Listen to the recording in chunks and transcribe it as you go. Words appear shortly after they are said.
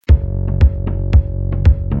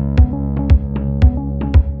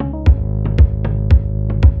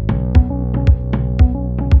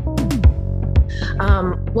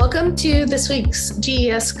welcome to this week's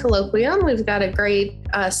GES Colloquium. We've got a great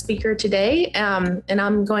speaker today, and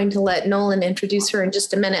I'm going to let Nolan introduce her in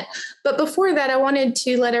just a minute. But before that, I wanted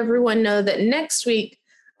to let everyone know that next week,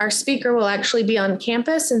 our speaker will actually be on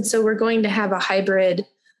campus, and so we're going to have a hybrid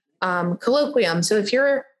colloquium. So if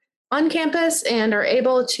you're on campus and are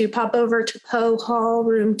able to pop over to Poe Hall,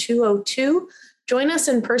 room 202, join us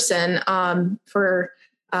in person for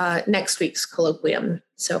next week's colloquium.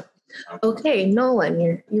 So, okay, Nolan,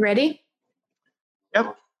 you ready?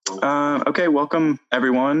 Yep. Okay, welcome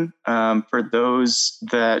everyone. For those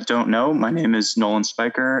that don't know, my name is Nolan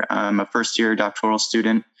Spiker. I'm a first-year doctoral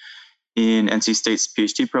student in NC State's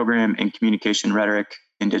PhD program in Communication Rhetoric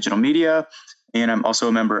and Digital Media, and I'm also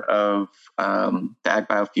a member of the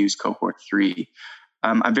AgBioFuse Cohort 3.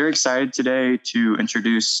 I'm very excited today to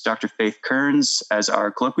introduce Dr. Faith Kearns as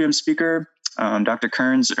our colloquium speaker. Dr.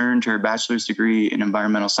 Kearns earned her bachelor's degree in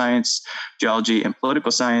environmental science, geology, and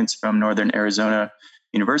political science from Northern Arizona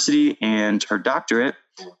University, and her doctorate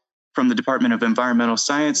from the Department of Environmental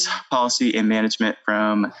Science, Policy, and Management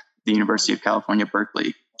from the University of California,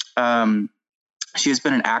 Berkeley. She has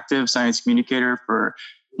been an active science communicator for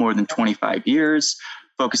more than 25 years,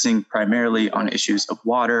 focusing primarily on issues of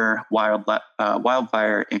water,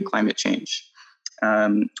 wildfire, and climate change.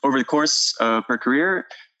 Over the course of her career,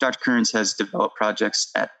 Dr. Kearns has developed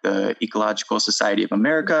projects at the Ecological Society of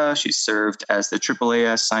America. She served as the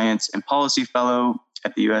AAAS Science and Policy Fellow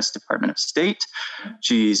at the U.S. Department of State.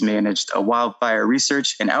 She's managed a wildfire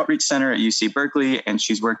research and outreach center at UC Berkeley, and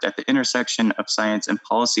she's worked at the intersection of science and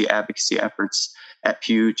policy advocacy efforts at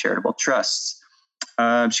Pew Charitable Trusts.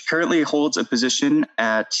 She currently holds a position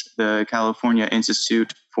at the California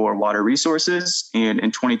Institute for Water Resources, and in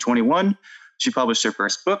 2021, she published her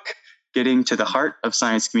first book, Getting to the Heart of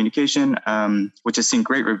Science Communication, which has seen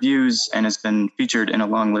great reviews and has been featured in a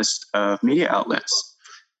long list of media outlets.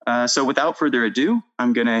 So without further ado,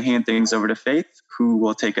 I'm going to hand things over to Faith, who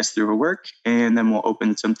will take us through her work, and then we'll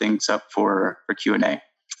open some things up for Q&A.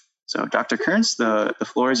 So Dr. Kearns, the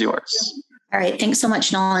floor is yours. All right. Thanks so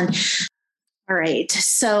much, Nolan. All right.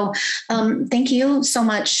 So thank you so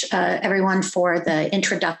much, everyone, for the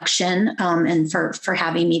introduction and for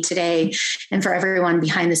having me today, and for everyone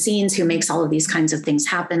behind the scenes who makes all of these kinds of things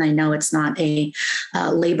happen. I know it's not a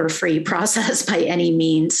labor-free process by any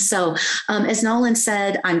means. So as Nolan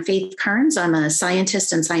said, I'm Faith Kearns. I'm a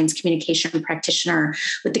scientist and science communication practitioner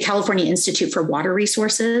with the California Institute for Water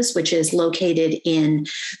Resources, which is located in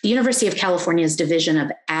the University of California's Division of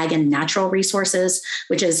Ag and Natural Resources,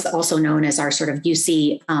 which is also known as our sort of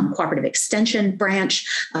UC Cooperative Extension branch,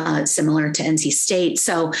 similar to NC State.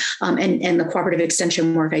 So, and the cooperative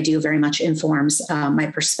extension work I do very much informs my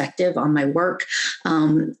perspective on my work.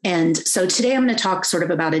 And so today I'm going to talk sort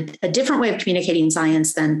of about a different way of communicating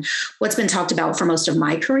science than what's been talked about for most of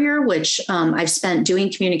my career, which I've spent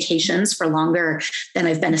doing communications for longer than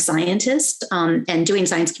I've been a scientist, and doing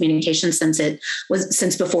science communication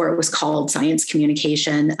since before it was called science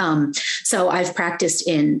communication. So I've practiced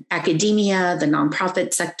in academia, the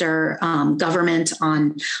nonprofit sector, government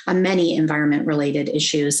on many environment-related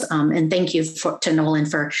issues. And thank you to Nolan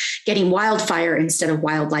for getting wildfire instead of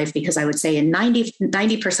wildlife, because I would say in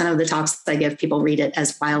 90% of the talks I give, people read it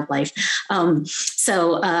as wildlife.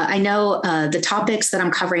 So I know the topics that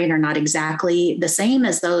I'm covering are not exactly the same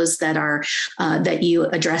as those that are that you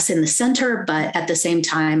address in the center, but at the same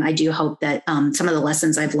time, I do hope that some of the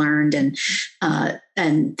lessons I've learned and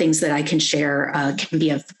things that I can share can be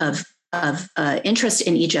of interest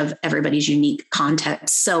in each of everybody's unique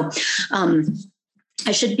contexts. So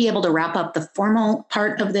I should be able to wrap up the formal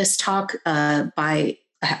part of this talk by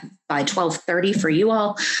 12:30 for you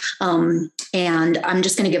all. And I'm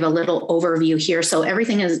just going to give a little overview here. So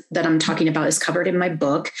everything that I'm talking about is covered in my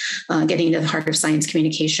book, Getting to the Heart of Science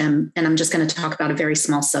Communication. And I'm just going to talk about a very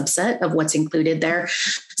small subset of what's included there.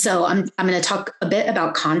 So I'm going to talk a bit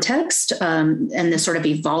about context and the sort of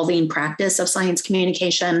evolving practice of science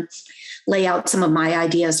communication, lay out some of my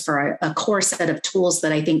ideas for a core set of tools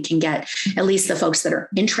that I think can get at least the folks that are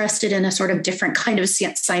interested in a sort of different kind of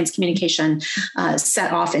science communication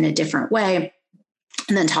set off in a different way.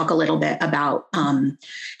 And then talk a little bit about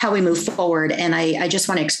how we move forward. And I just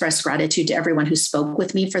want to express gratitude to everyone who spoke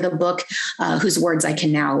with me for the book, whose words I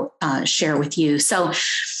can now share with you. So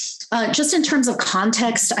Just in terms of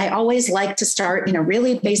context, I always like to start in a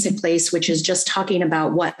really basic place, which is just talking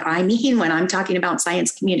about what I mean when I'm talking about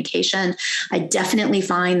science communication. I definitely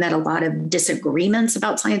find that a lot of disagreements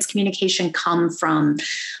about science communication come from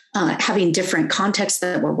having different contexts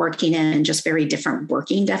that we're working in and just very different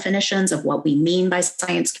working definitions of what we mean by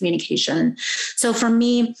science communication. So for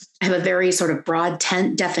me, I have a very sort of broad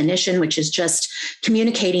tent definition, which is just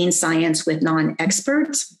communicating science with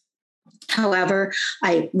non-experts. However,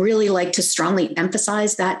 I really like to strongly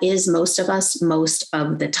emphasize that is most of us most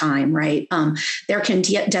of the time, right? There can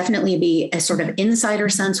definitely be a sort of insider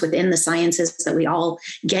sense within the sciences that we all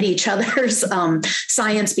get each other's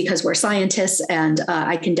science because we're scientists. And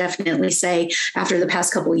I can definitely say after the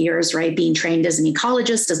past couple of years, right, being trained as an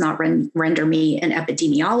ecologist does not render me an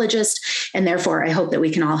epidemiologist. And therefore, I hope that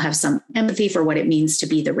we can all have some empathy for what it means to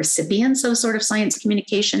be the recipients of sort of science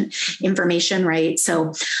communication information, right?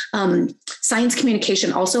 So science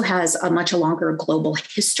communication also has a much longer global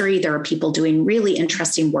history. There are people doing really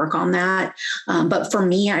interesting work on that. But for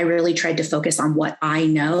me, I really tried to focus on what I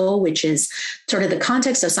know, which is sort of the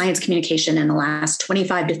context of science communication in the last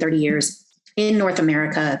 25 to 30 years in North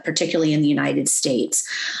America, particularly in the United States,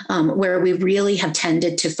 where we really have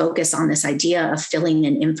tended to focus on this idea of filling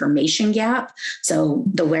an information gap. So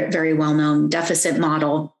the very well-known deficit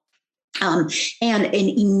model. And an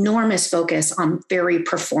enormous focus on very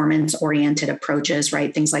performance-oriented approaches,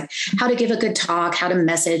 right? Things like how to give a good talk, how to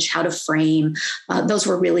message, how to frame. Those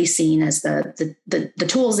were really seen as the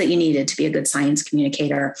tools that you needed to be a good science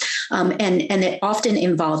communicator. And it often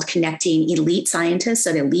involved connecting elite scientists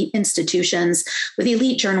at elite institutions with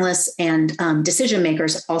elite journalists and decision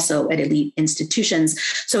makers also at elite institutions.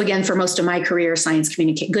 So again, for most of my career,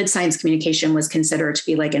 good science communication was considered to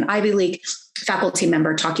be like an Ivy League faculty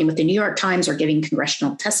member talking with the New York Times or giving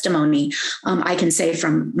congressional testimony. I can say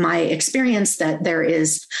from my experience that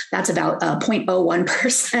that's about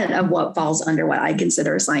 0.01% of what falls under what I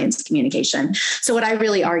consider science communication. So what I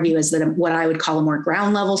really argue is that what I would call a more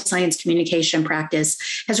ground level science communication practice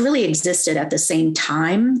has really existed at the same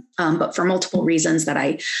time, but for multiple reasons that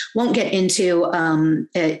I won't get into,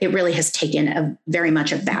 it really has taken very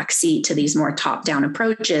much a backseat to these more top-down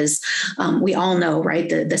approaches. We all know, right,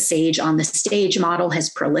 the sage on the stage model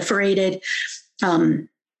has proliferated.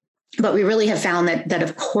 But we really have found that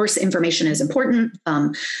of course, information is important.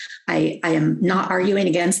 I am not arguing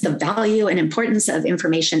against the value and importance of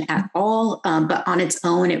information at all, but on its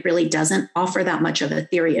own, it really doesn't offer that much of a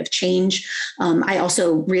theory of change. I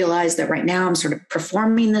also realize that right now I'm sort of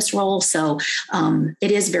performing this role, so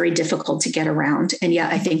it is very difficult to get around. And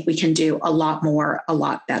yet I think we can do a lot more, a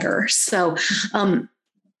lot better. So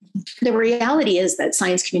the reality is that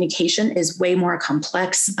science communication is way more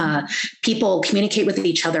complex. People communicate with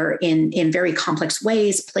each other in very complex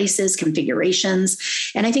ways, places, configurations.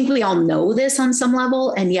 And I think we all know this on some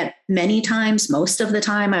level. And yet many times, most of the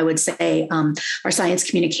time, I would say our science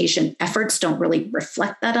communication efforts don't really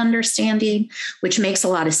reflect that understanding, which makes a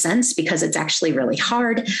lot of sense because it's actually really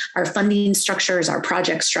hard. Our funding structures, our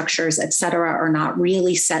project structures, et cetera, are not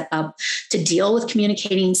really set up to deal with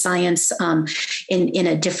communicating science in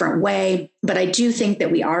a different way. But I do think that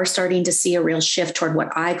we are starting to see a real shift toward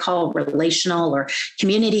what I call relational or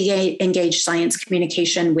community engaged science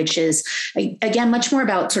communication, which is, again, much more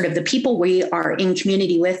about sort of the people we are in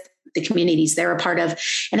community with, the communities they're a part of.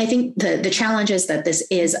 And I think the challenge is that this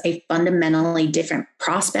is a fundamentally different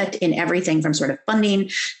prospect in everything from sort of funding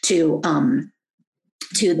to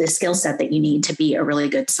the skill set that you need to be a really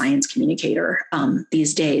good science communicator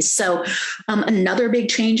these days. So another big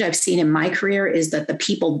change I've seen in my career is that the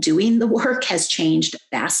people doing the work has changed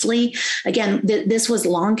vastly. Again, this was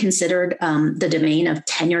long considered the domain of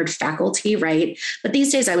tenured faculty, right? But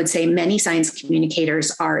these days, I would say many science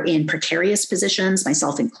communicators are in precarious positions,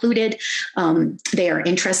 myself included. They are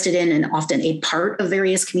interested in and often a part of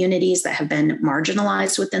various communities that have been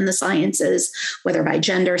marginalized within the sciences, whether by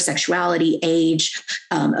gender, sexuality, age,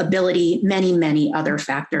 ability, many, many other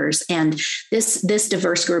factors. And this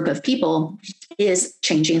diverse group of people is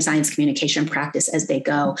changing science communication practice as they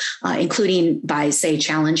go, including by, say,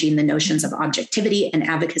 challenging the notions of objectivity and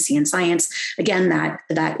advocacy in science. Again,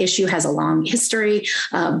 that issue has a long history,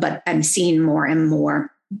 but I'm seeing more and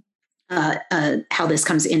more how this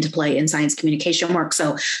comes into play in science communication work.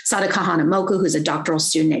 So Sadaka Hanamoku, who's a doctoral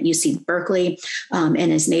student at UC Berkeley and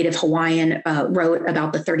is native Hawaiian, wrote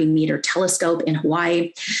about the 30-meter telescope in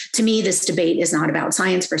Hawaii. To me, this debate is not about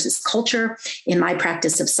science versus culture. In my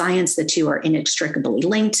practice of science, the two are inextricably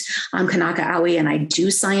linked. I'm Kanaka Aui, and I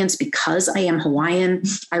do science because I am Hawaiian.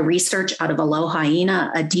 I research out of aloha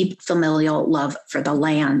ina, a deep familial love for the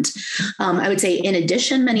land. I would say, in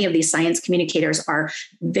addition, many of these science communicators are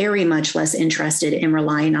very much less interested in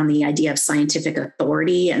relying on the idea of scientific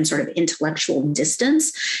authority and sort of intellectual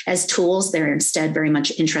distance as tools. They're instead very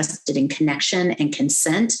much interested in connection and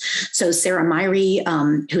consent. So Sarah Myrie,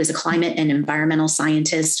 who is a climate and environmental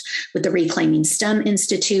scientist with the Reclaiming STEM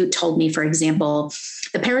Institute, told me, for example,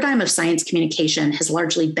 the paradigm of science communication has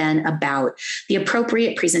largely been about the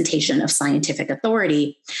appropriate presentation of scientific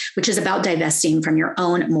authority, which is about divesting from your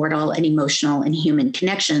own mortal and emotional and human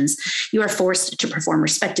connections. You are forced to perform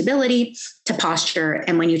respectability, to posture,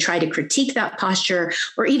 and when you try to critique that posture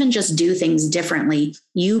or even just do things differently,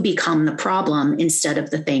 you become the problem instead of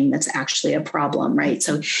the thing that's actually a problem, right?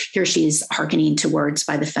 So here she's hearkening to words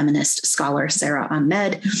by the feminist scholar Sarah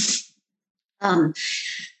Ahmed.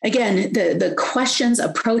 Again, the questions,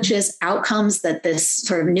 approaches, outcomes that this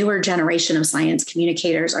sort of newer generation of science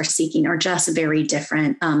communicators are seeking are just very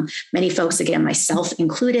different. Many folks, again, myself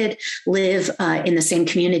included, live in the same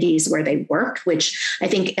communities where they work, which I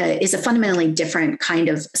think is a fundamentally different kind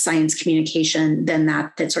of science communication than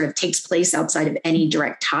that sort of takes place outside of any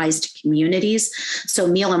direct ties to communities. So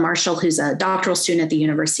Mila Marshall, who's a doctoral student at the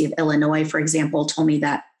University of Illinois, for example, told me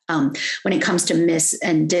that when it comes to mis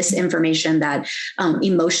and disinformation, that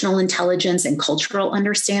emotional intelligence and cultural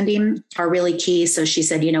understanding are really key. So she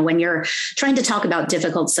said, when you're trying to talk about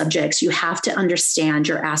difficult subjects, you have to understand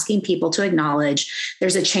you're asking people to acknowledge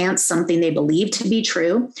there's a chance something they believe to be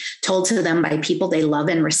true, told to them by people they love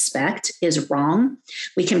and respect, is wrong.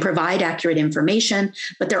 We can provide accurate information,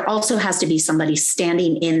 but there also has to be somebody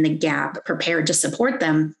standing in the gap, prepared to support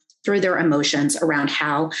them through their emotions around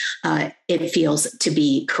how it feels to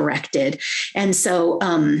be corrected. And so,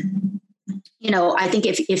 I think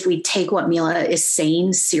if we take what Mila is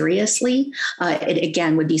saying seriously, it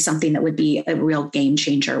again would be something that would be a real game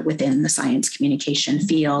changer within the science communication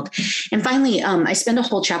field. And finally, I spend a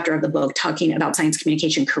whole chapter of the book talking about science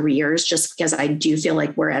communication careers, just because I do feel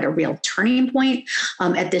like we're at a real turning point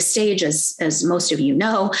at this stage. As most of you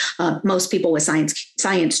know, most people with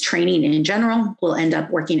science training in general will end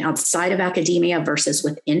up working outside of academia versus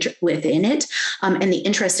within it. And the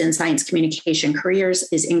interest in science communication careers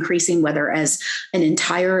is increasing, whether as an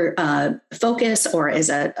entire focus or as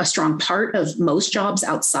a strong part of most jobs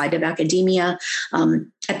outside of academia.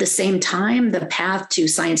 At the same time, the path to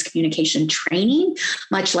science communication training,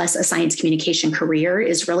 much less a science communication career,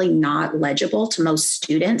 is really not legible to most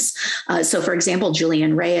students. So for example,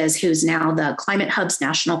 Julian Reyes, who's now the Climate Hub's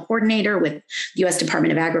national coordinator with the U.S.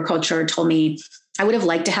 Department of Agriculture, told me, I would have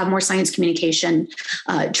liked to have more science communication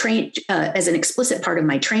trained as an explicit part of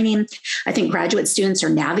my training. I think graduate students are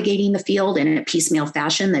navigating the field in a piecemeal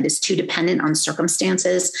fashion that is too dependent on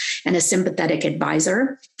circumstances and a sympathetic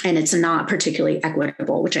advisor, and it's not particularly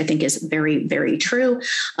equitable, which I think is very, very true.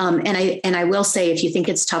 And I will say, if you think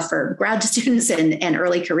it's tough for grad students and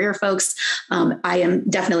early career folks, I am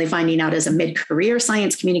definitely finding out as a mid-career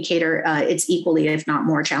science communicator, it's equally, if not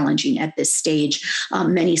more challenging at this stage.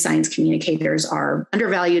 Many science communicators are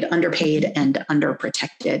undervalued, underpaid, and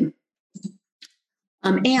underprotected.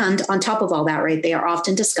 And on top of all that, right, they are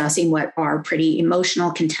often discussing what are pretty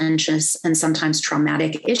emotional, contentious, and sometimes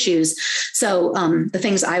traumatic issues. So the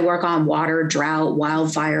things I work on: water, drought,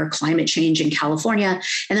 wildfire, climate change in California.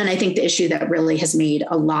 And then I think the issue that really has made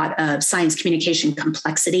a lot of science communication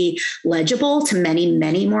complexity legible to many,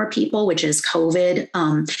 many more people, which is COVID.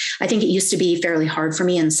 I think it used to be fairly hard for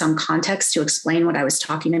me in some contexts to explain what I was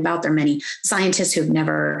talking about. There are many scientists who've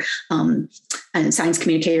never, and science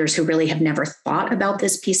communicators who really have never thought about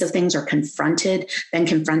this piece of things or been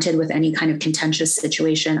confronted with any kind of contentious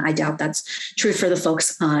situation. I doubt that's true for the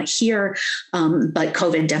folks here, but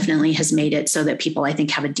COVID definitely has made it so that people, I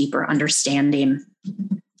think, have a deeper understanding.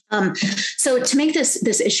 So to make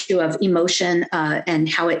this issue of emotion and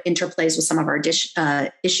how it interplays with some of our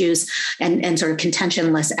issues and sort of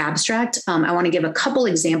contention less abstract, I want to give a couple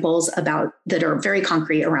examples that are very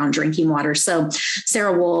concrete around drinking water. So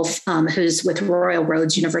Sarah Wolf, who's with Royal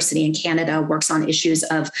Roads University in Canada, works on issues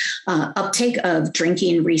of uptake of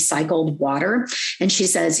drinking recycled water. And she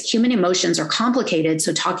says, human emotions are complicated,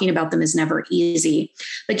 so talking about them is never easy.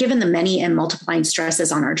 But given the many and multiplying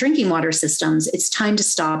stresses on our drinking water systems, it's time to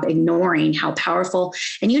stop stop ignoring how powerful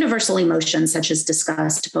and universal emotions such as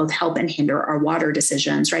disgust both help and hinder our water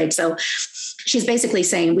decisions, right? So she's basically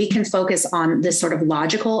saying we can focus on this sort of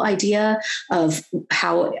logical idea of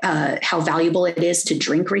how valuable it is to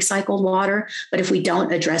drink recycled water. But if we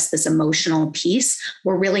don't address this emotional piece,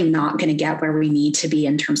 we're really not going to get where we need to be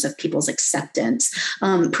in terms of people's acceptance.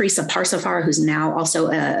 Parisa Parsifar, who's now also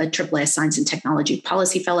a AAA Science and Technology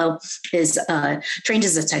Policy Fellow, is trained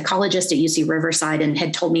as a psychologist at UC Riverside and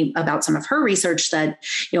had told me about some of her research that,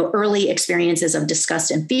 early experiences of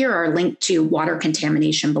disgust and fear are linked to water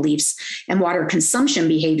contamination beliefs and water consumption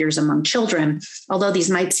behaviors among children. Although these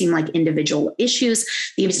might seem like individual issues,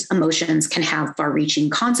 these emotions can have far-reaching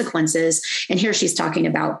consequences. And here she's talking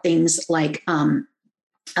about things like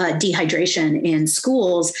dehydration in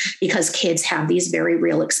schools because kids have these very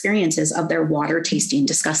real experiences of their water tasting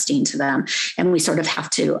disgusting to them. And we sort of have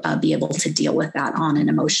to be able to deal with that on an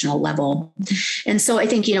emotional level. And so I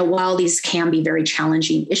think, while these can be very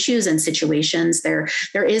challenging issues and situations, there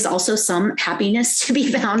is also some happiness to be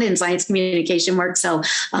found in science communication work. So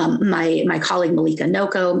my colleague, Malika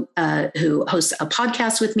Noko, who hosts a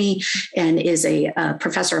podcast with me and is a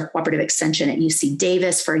professor of cooperative extension at UC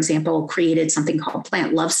Davis, for example, created something called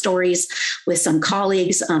Plant Love Stories with some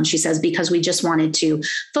colleagues. She says, because we just wanted to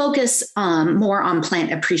focus more on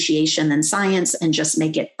plant appreciation than science and just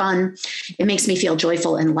make it fun. It makes me feel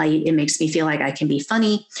joyful and light. It makes me feel like I can be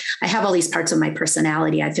funny. I have all these parts of my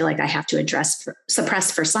personality I feel like I have to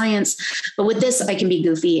suppress for science. But with this, I can be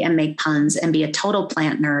goofy and make puns and be a total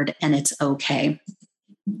plant nerd, and it's okay.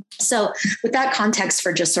 So with that context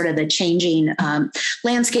for just sort of the changing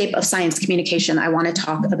landscape of science communication, I want to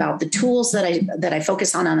talk about the tools that I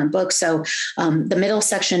focus on a book. So the middle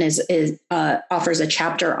section offers a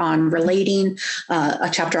chapter on relating,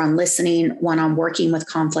 a chapter on listening, one on working with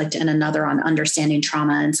conflict, and another on understanding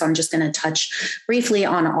trauma. And so I'm just going to touch briefly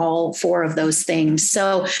on all four of those things.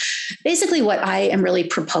 So basically what I am really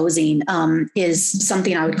proposing is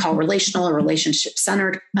something I would call relational or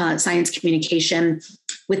relationship-centered science communication,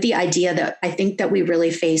 with the idea that I think that we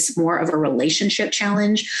really face more of a relationship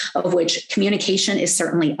challenge, of which communication is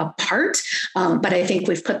certainly a part. But I think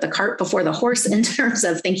we've put the cart before the horse in terms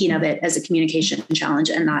of thinking of it as a communication challenge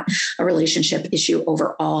and not a relationship issue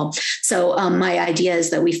overall. So my idea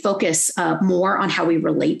is that we focus more on how we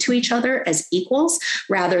relate to each other as equals,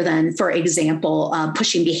 rather than, for example,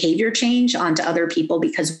 pushing behavior change onto other people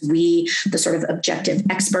because we, the sort of objective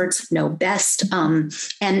experts, know best. And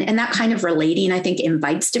that kind of relating, I think,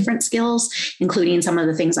 invites different skills, including some of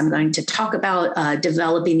the things I'm going to talk about,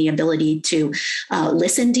 developing the ability to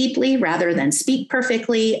listen deeply rather than speak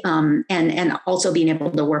perfectly, and also being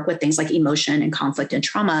able to work with things like emotion and conflict and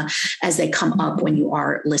trauma as they come up when you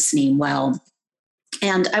are listening well.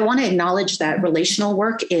 And I want to acknowledge that relational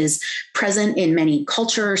work is present in many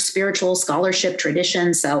cultures, spiritual scholarship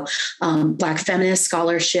traditions. So Black feminist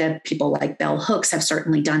scholarship, people like Bell Hooks have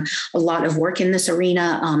certainly done a lot of work in this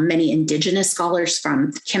arena. Many indigenous scholars,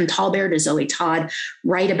 from Kim Tallbear to Zoe Todd,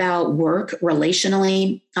 write about work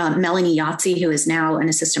relationally. Melanie Yahtzee, who is now an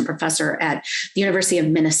assistant professor at the University of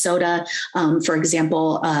Minnesota, for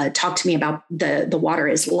example, talked to me about the Water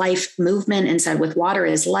is Life movement and said, with water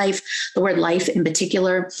is life, the word life in particular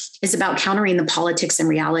is about countering the politics and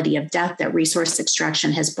reality of death that resource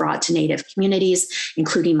extraction has brought to Native communities,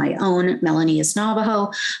 including my own. Melanie is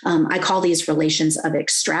Navajo. I call these relations of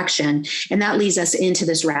extraction. And that leads us into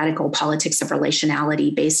this radical politics of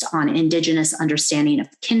relationality based on indigenous understanding of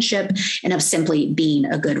kinship and of simply being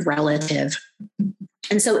a good relative.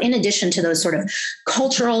 And so in addition to those sort of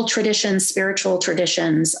cultural traditions, spiritual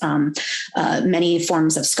traditions, many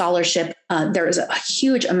forms of scholarship, there is a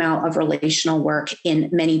huge amount of relational work in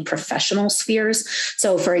many professional spheres.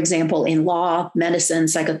 So for example, in law, medicine,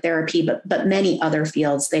 psychotherapy, but many other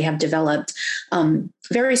fields, they have developed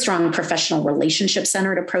very strong professional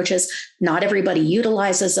relationship-centered approaches. Not everybody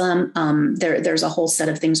utilizes them. There's a whole set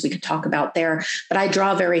of things we could talk about there, but I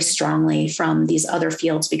draw very strongly from these other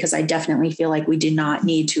fields because I definitely feel like we do not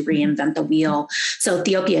need to reinvent the wheel. So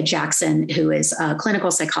Theopia Jackson, who is a clinical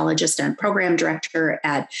psychologist and program director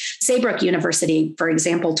at Saybrook University, for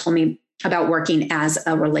example, told me about working as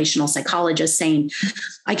a relational psychologist, saying,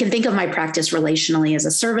 I can think of my practice relationally as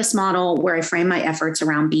a service model where I frame my efforts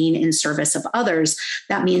around being in service of others.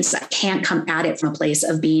 That means I can't come at it from a place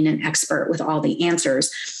of being an expert with all the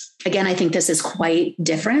answers. Again, I think this is quite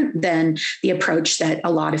different than the approach that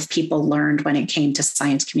a lot of people learned when it came to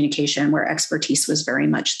science communication, where expertise was very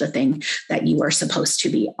much the thing that you were supposed to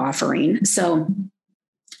be offering. So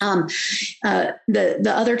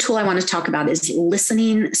The other tool I want to talk about is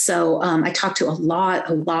listening. So I talked to a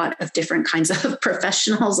lot of different kinds of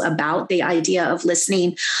professionals about the idea of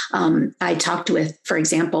listening. I talked with, for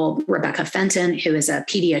example, Rebecca Fenton, who is a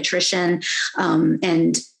pediatrician,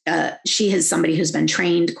 and she is somebody who's been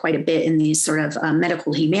trained quite a bit in these sort of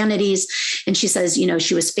medical humanities. And she says,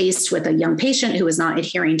 she was faced with a young patient who was not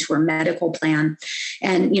adhering to her medical plan.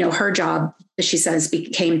 And, her job, she says,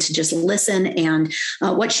 became to just listen. And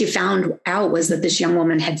what she found out was that this young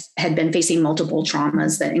woman had been facing multiple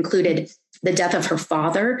traumas that included the death of her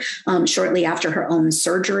father shortly after her own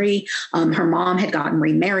surgery. Her mom had gotten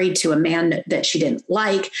remarried to a man that she didn't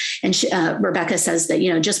like. And Rebecca says that,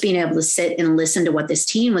 just being able to sit and listen to what this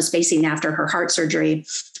teen was facing after her heart surgery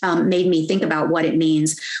made me think about what it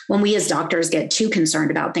means when we as doctors get too concerned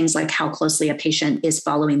about things like how closely a patient is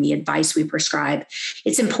following the advice we prescribe.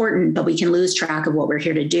 It's important, but we can lose track of what we're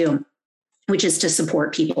here to do, which is to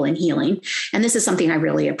support people in healing. And this is something I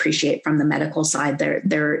really appreciate from the medical side.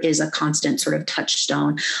 There is a constant sort of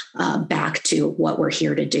touchstone back to what we're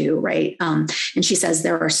here to do, right? And she says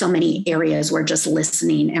there are so many areas where just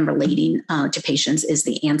listening and relating to patients is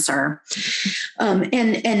the answer.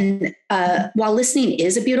 While listening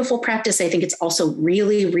is a beautiful practice, I think it's also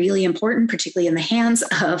really, really important, particularly in the hands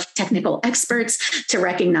of technical experts, to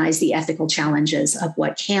recognize the ethical challenges of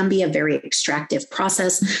what can be a very extractive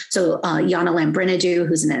process. So Jana Lambrinidou,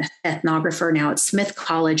 who's an ethnographer now at Smith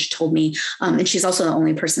College, told me, and she's also the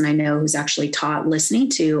only person I know who's actually taught listening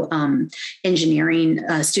to engineering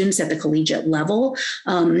students at the collegiate level,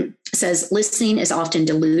 says listening is often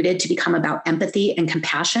diluted to become about empathy and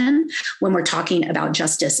compassion when we're talking about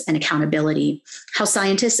justice and accountability. How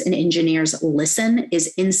scientists and engineers listen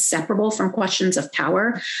is inseparable from questions of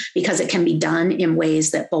power because it can be done in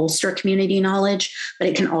ways that bolster community knowledge, but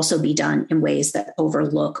it can also be done in ways that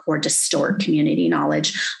overlook or distort community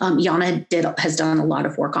knowledge. Jana has done a lot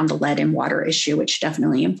of work on the lead and water issue, which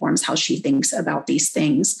definitely informs how she thinks about these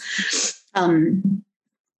things.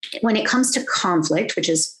 When it comes to conflict, which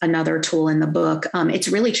is another tool in the book, it's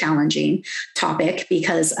a really challenging topic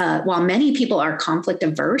because while many people are conflict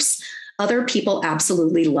averse, other people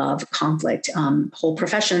absolutely love conflict. Whole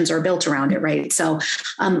professions are built around it, right? So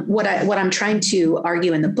what I'm trying to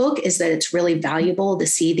argue in the book is that it's really valuable to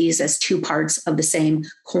see these as two parts of the same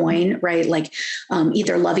coin, right? Like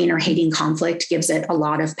either loving or hating conflict gives it a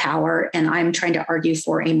lot of power. And I'm trying to argue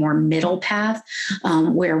for a more middle path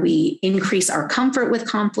where we increase our comfort with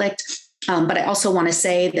conflict. But I also want to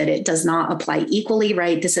say that it does not apply equally,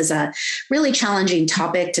 right? This is a really challenging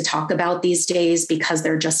topic to talk about these days because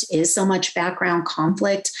there just is so much background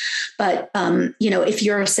conflict. But, if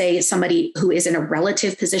you're, say, somebody who is in a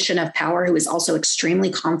relative position of power, who is also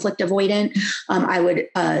extremely conflict avoidant, I would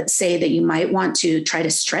say that you might want to try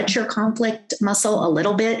to stretch your conflict muscle a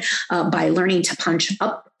little bit by learning to punch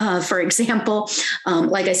up. For example,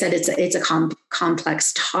 like I said, it's a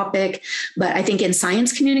complex topic, but I think in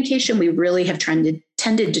science communication, we really have tended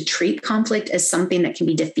to treat conflict as something that can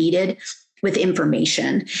be defeated with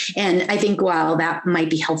information. And I think while that might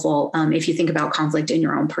be helpful, if you think about conflict in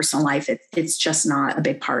your own personal life, it's just not a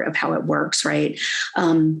big part of how it works, right?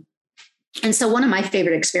 And so one of my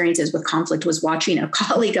favorite experiences with conflict was watching a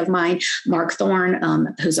colleague of mine, Mark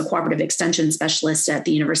Thorne, who's a cooperative extension specialist at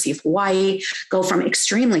the University of Hawaii, go from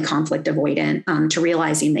extremely conflict avoidant to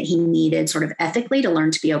realizing that he needed sort of ethically to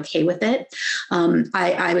learn to be okay with it.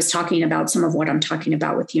 I was talking about some of what I'm talking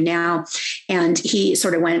about with you now. And he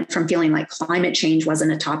sort of went from feeling like climate change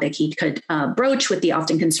wasn't a topic he could broach with the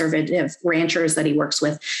often conservative ranchers that he works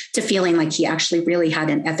with to feeling like he actually really had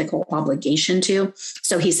an ethical obligation to.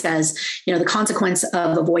 So he says, the consequence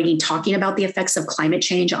of avoiding talking about the effects of climate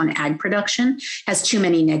change on ag production has too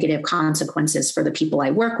many negative consequences for the people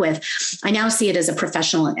I work with. I now see it as a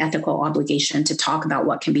professional and ethical obligation to talk about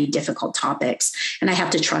what can be difficult topics. And I have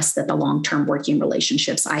to trust that the long-term working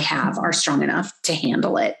relationships I have are strong enough to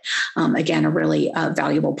handle it. Again, a really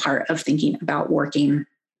valuable part of thinking about working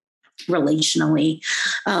relationally.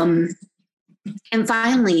 And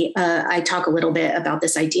finally, I talk a little bit about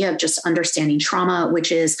this idea of just understanding trauma,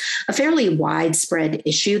 which is a fairly widespread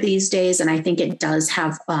issue these days. And I think it does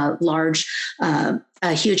have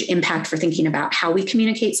a huge impact for thinking about how we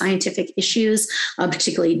communicate scientific issues,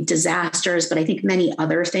 particularly disasters, but I think many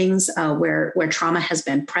other things where trauma has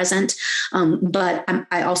been present. But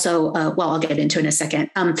I also, I'll get into it in a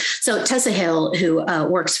second. So Tessa Hill, who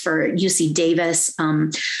works for UC Davis,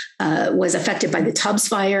 was affected by the Tubbs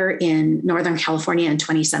fire in Northern California in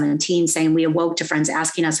 2017, saying we awoke to friends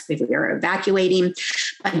asking us if we were evacuating.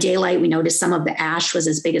 By daylight, we noticed some of the ash was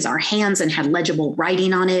as big as our hands and had legible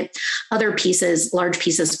writing on it. Other pieces, large large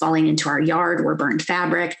pieces falling into our yard were burnt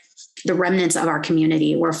fabric. The remnants of our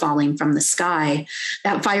community were falling from the sky.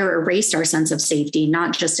 That fire erased our sense of safety,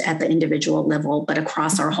 not just at the individual level, but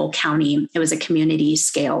across our whole county. It was a community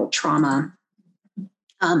scale trauma.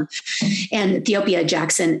 And Theopia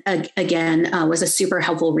Jackson, again, was a super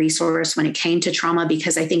helpful resource when it came to trauma,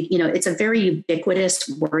 because I think, it's a very ubiquitous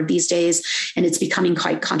word these days, and it's becoming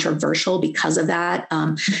quite controversial because of that.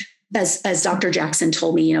 As Dr. Jackson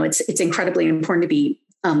told me, it's incredibly important to be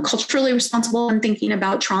culturally responsible in thinking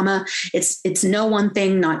about trauma. It's no one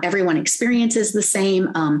thing. Not everyone experiences the same.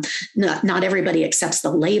 Not everybody accepts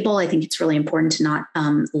the label. I think it's really important to not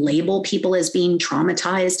label people as being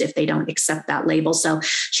traumatized if they don't accept that label. So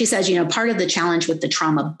she says, part of the challenge with the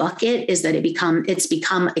trauma bucket is that it's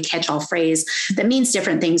become a catch-all phrase that means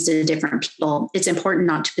different things to different people. It's important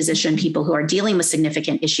not to position people who are dealing with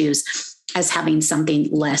significant issues as having something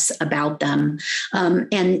less about them. And,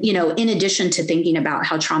 in addition to thinking about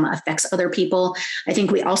how trauma affects other people, I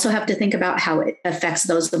think we also have to think about how it affects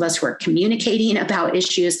those of us who are communicating about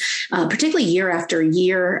issues, particularly year after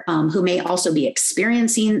year, who may also be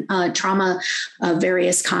experiencing trauma of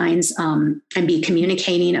various kinds and be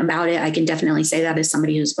communicating about it. I can definitely say that as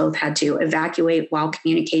somebody who's both had to evacuate while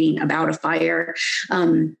communicating about a fire.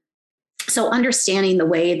 So understanding the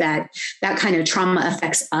way that kind of trauma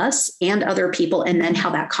affects us and other people, and then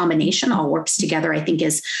how that combination all works together, I think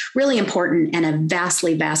is really important and a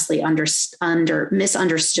vastly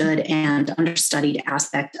misunderstood and understudied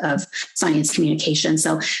aspect of science communication.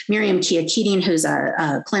 So Miriam Kia Keating, who's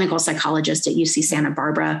a clinical psychologist at UC Santa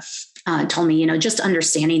Barbara, told me, just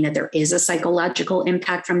understanding that there is a psychological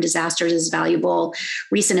impact from disasters is valuable.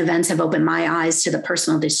 Recent events have opened my eyes to the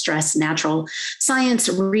personal distress natural science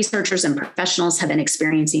researchers and professionals have been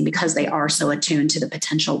experiencing because they are so attuned to the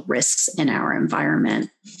potential risks in our environment.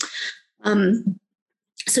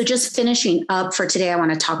 So just finishing up for today, I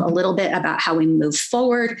want to talk a little bit about how we move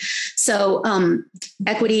forward. So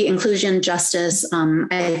equity, inclusion, justice.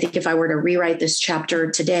 I think if I were to rewrite this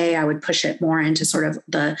chapter today, I would push it more into sort of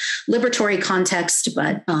the liberatory context,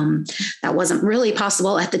 but that wasn't really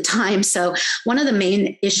possible at the time. So one of the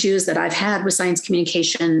main issues that I've had with science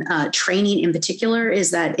communication training in particular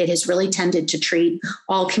is that it has really tended to treat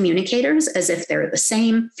all communicators as if they're the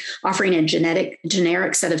same, offering a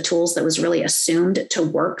generic set of tools that was really assumed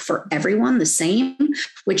to work for everyone the same,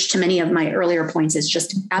 which to many of my earlier points is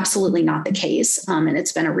just absolutely not the case. And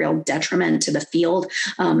it's been a real detriment to the field.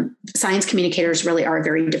 Science communicators really are a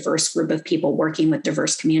very diverse group of people working with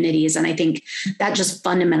diverse communities. And I think that just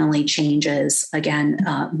fundamentally changes, again,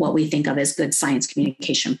 what we think of as good science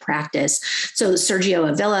communication practice. So Sergio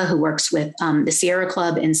Avila, who works with the Sierra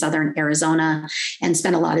Club in Southern Arizona and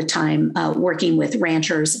spent a lot of time working with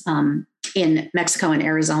ranchers in Mexico and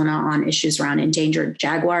Arizona on issues around endangered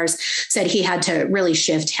jaguars, said he had to really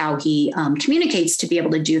shift how he communicates to be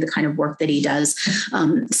able to do the kind of work that he does,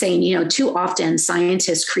 saying, too often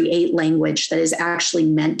scientists create language that is actually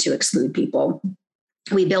meant to exclude people.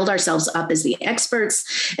 We build ourselves up as the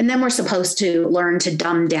experts, and then we're supposed to learn to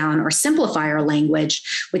dumb down or simplify our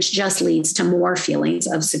language, which just leads to more feelings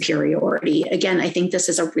of superiority. Again, I think this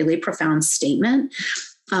is a really profound statement.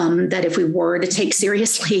 That if we were to take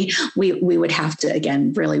seriously, we would have to,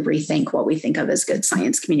 again, really rethink what we think of as good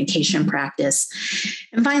science communication practice.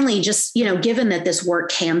 And finally, just, given that this work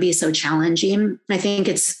can be so challenging, I think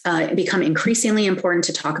it's become increasingly important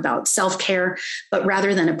to talk about self-care, but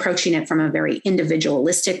rather than approaching it from a very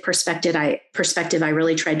individualistic perspective, I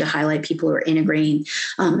really tried to highlight people who are integrating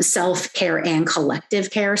self-care and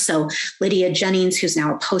collective care. So Lydia Jennings, who's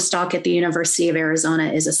now a postdoc at the University of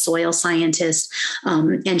Arizona, is a soil scientist.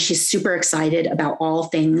 And she's super excited about all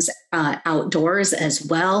things outdoors as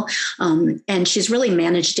well. And she's really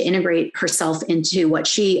managed to integrate herself into what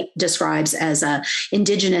she describes as a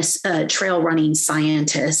indigenous trail running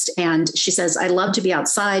scientist. And she says, I love to be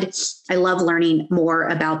outside. I love learning more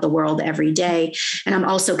about the world every day. And I'm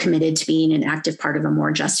also committed to being an active part of a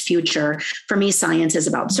more just future. For me, science is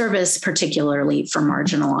about service, particularly for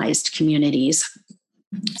marginalized communities.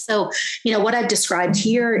 So, what I've described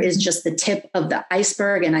here is just the tip of the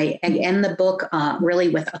iceberg. And I end the book really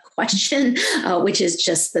with a question, which is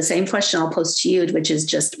just the same question I'll pose to you, which is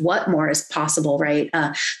just what more is possible, right?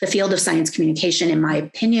 The field of science communication, in my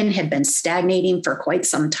opinion, had been stagnating for quite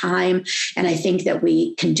some time. And I think that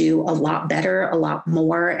we can do a lot better, a lot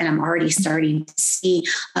more. And I'm already starting to see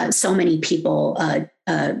so many people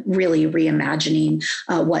really reimagining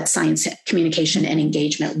what science communication and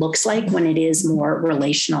engagement looks like when it is more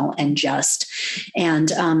relational and just.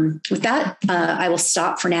 And with that, I will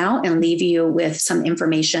stop for now and leave you with some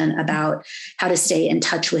information about how to stay in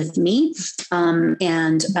touch with me.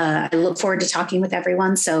 And I look forward to talking with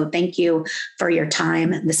everyone. So thank you for your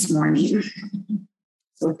time this morning.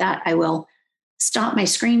 So with that, I will stop my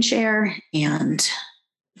screen share and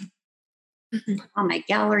on my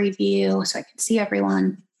gallery view so I can see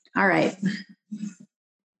everyone. All right.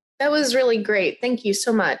 That was really great. Thank you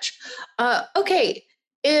so much. Okay,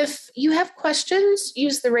 if you have questions,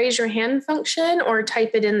 use the raise your hand function or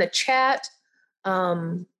type it in the chat.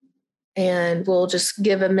 And we'll just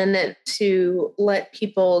give a minute to let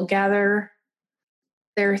people gather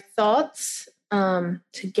their thoughts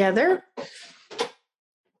together.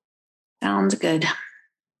 Sounds good.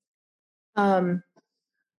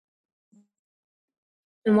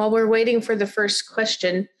 And while we're waiting for the first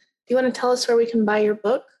question, do you want to tell us where we can buy your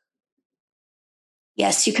book?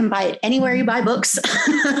 Yes, you can buy it anywhere you buy books.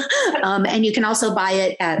 And you can also buy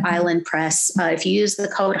it at Island Press. If you use the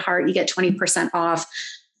code HEART, you get 20% off.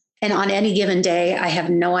 And on any given day, I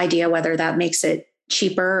have no idea whether that makes it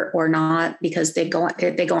cheaper or not because they go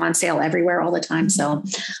on sale everywhere all the time. So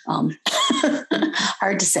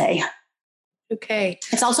hard to say. Okay.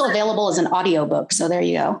 It's also available as an audiobook. So there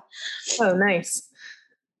you go. Oh, nice.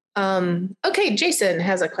 Okay, Jason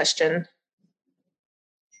has a question.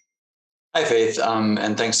 Hi, Faith,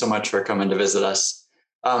 and thanks so much for coming to visit us.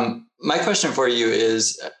 My question for you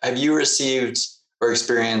is, have you received or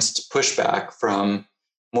experienced pushback from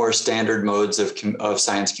more standard modes of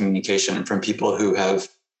science communication from people who have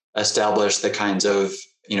established the kinds of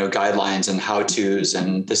guidelines and how-tos,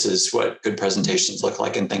 and this is what good presentations look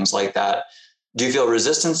like and things like that? Do you feel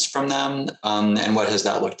resistance from them, and what has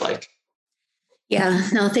that looked like? Yeah,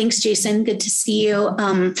 no, thanks, Jason. Good to see you.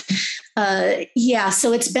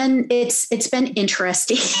 So it's been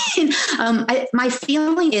interesting. My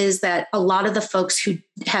feeling is that a lot of the folks who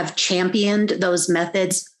have championed those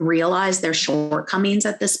methods realize their shortcomings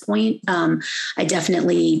at this point. I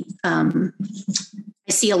definitely I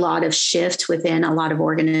see a lot of shift within a lot of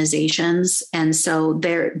organizations, and so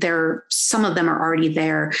there some of them are already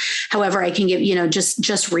there. However, I can give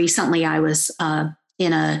just recently I was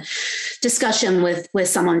in a discussion with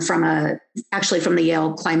someone from the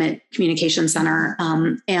Yale Climate Communication Center.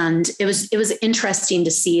 And it was interesting to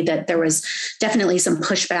see that there was definitely some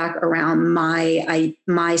pushback around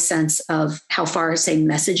my sense of how far, say,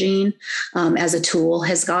 messaging as a tool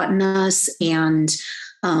has gotten us. And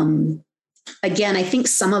again, I think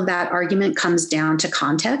some of that argument comes down to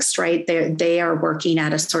context, right? They are working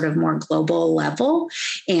at a sort of more global level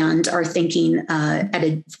and are thinking at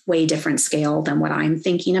a way different scale than what I'm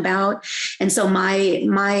thinking about. And so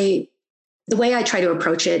the way I try to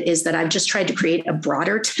approach it is that I've just tried to create a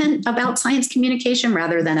broader tent about science communication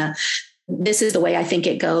rather than this is the way I think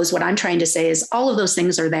it goes. What I'm trying to say is all of those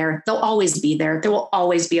things are there. They'll always be there. There will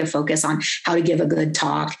always be a focus on how to give a good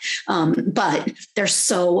talk. But there's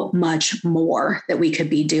so much more that we could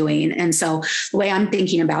be doing. And so the way I'm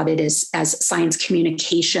thinking about it is as science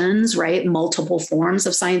communications, right? Multiple forms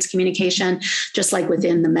of science communication, just like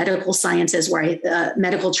within the medical sciences,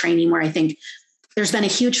 medical training, where I think there's been a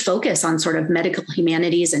huge focus on sort of medical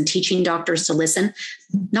humanities and teaching doctors to listen.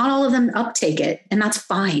 Not all of them uptake it, and that's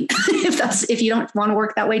fine. If you don't want to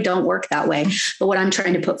work that way, don't work that way. But what I'm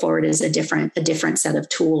trying to put forward is a different set of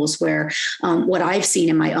tools where what I've seen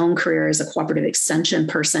in my own career as a cooperative extension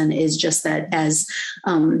person is just that as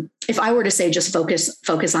if I were to say just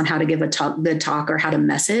focus on how to give a good talk or how to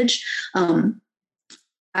message,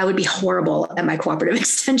 I would be horrible at my cooperative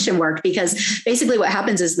extension work because basically what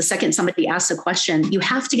happens is the second somebody asks a question, you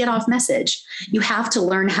have to get off message. You have to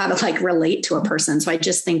learn how to relate to a person. So I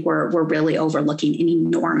just think we're really overlooking an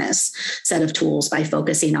enormous set of tools by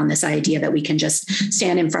focusing on this idea that we can just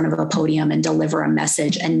stand in front of a podium and deliver a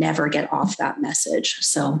message and never get off that message.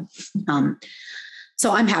 So I'm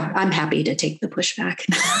happy to take the pushback.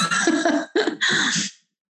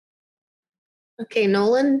 Okay,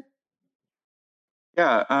 Nolan.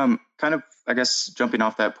 Yeah, kind of, I guess, jumping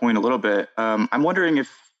off that point a little bit, I'm wondering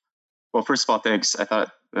well, first of all, thanks. I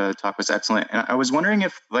thought the talk was excellent. And I was wondering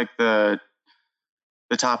if the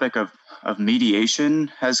topic of mediation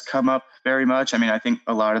has come up very much. I mean, I think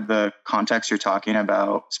a lot of the context you're talking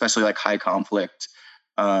about, especially like high conflict,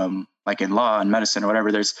 like in law and medicine or whatever,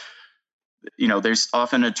 there's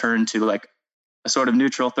often a turn to like a sort of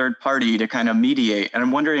neutral third party to kind of mediate. And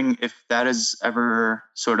I'm wondering if that is ever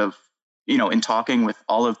sort of, in talking with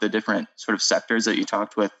all of the different sort of sectors that you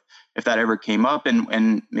talked with, if that ever came up,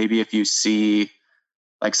 and maybe if you see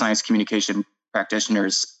like science communication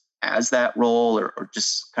practitioners as that role, or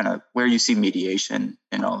just kind of where you see mediation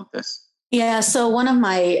in all of this? Yeah, so one of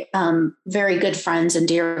my very good friends and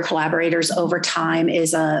dear collaborators over time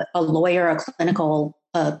is a lawyer,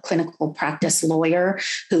 a clinical practice lawyer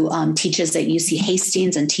who teaches at UC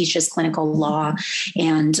Hastings and teaches clinical law.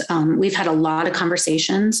 And we've had a lot of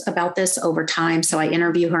conversations about this over time. So I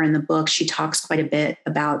interview her in the book. She talks quite a bit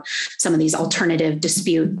about some of these alternative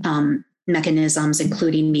dispute mechanisms,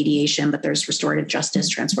 including mediation, but there's restorative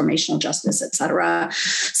justice, transformational justice, et cetera.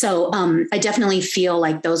 So I definitely feel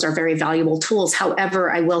like those are very valuable tools.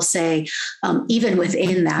 However, I will say, even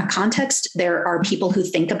within that context, there are people who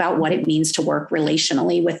think about what it means to work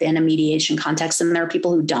relationally within a mediation context, and there are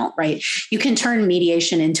people who don't, right? You can turn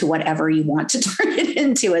mediation into whatever you want to turn it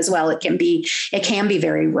into as well. It can be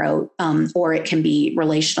very rote, or it can be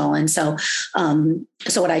relational. And so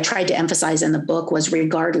what I tried to emphasize in the book was,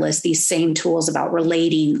 regardless, these same tools about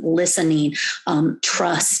relating, listening,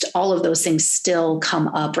 trust, all of those things still come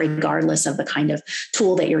up regardless of the kind of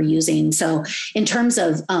tool that you're using. So in terms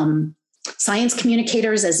of science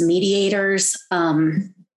communicators as mediators,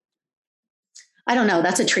 I don't know.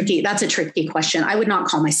 That's a tricky question. I would not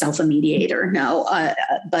call myself a mediator, no.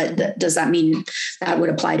 But does that mean that would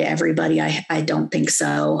apply to everybody? I don't think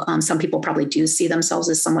so. Some people probably do see themselves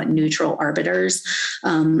as somewhat neutral arbiters.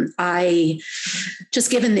 I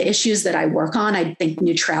just, given the issues that I work on, I think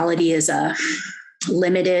neutrality is a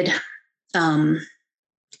limited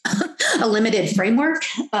framework.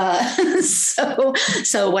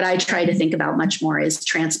 So what I try to think about much more is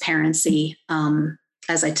transparency.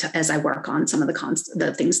 As I work on some of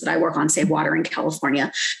the things that I work on, say water in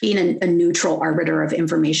California, being a neutral arbiter of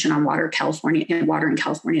information on water in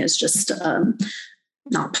California is just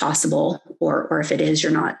not possible, or if it is,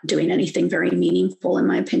 you're not doing anything very meaningful, in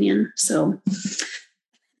my opinion. So,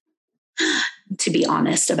 to be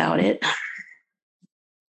honest about it.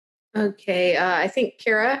 Okay, I think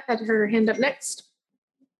Kara had her hand up next.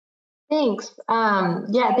 Thanks.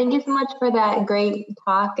 Thank you so much for that great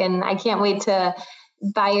talk, and I can't wait to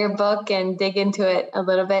buy your book and dig into it a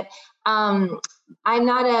little bit. I'm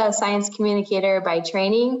not a science communicator by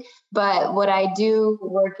training, but what I do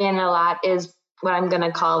work in a lot is what I'm going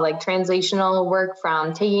to call like translational work,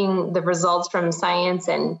 from taking the results from science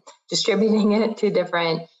and distributing it to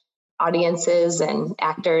different audiences and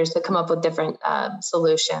actors to come up with different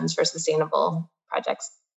solutions for sustainable projects.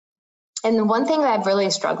 And the one thing that I've really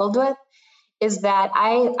struggled with is that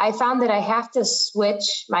I found that I have to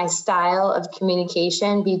switch my style of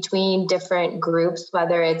communication between different groups,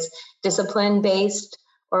 whether it's discipline-based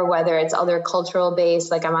or whether it's other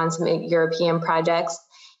cultural-based, like I'm on some European projects.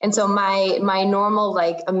 And so my normal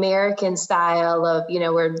like American style of,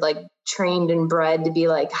 we're like trained and bred to be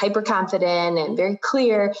like hyper confident and very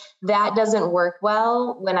clear, that doesn't work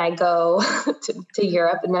well when I go to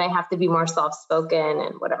Europe, and then I have to be more soft-spoken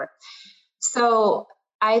and whatever. So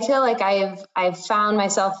I feel like I've found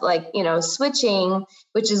myself like, switching,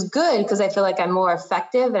 which is good because I feel like I'm more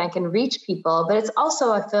effective and I can reach people, but it's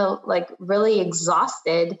also, I feel like really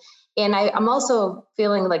exhausted. And I'm also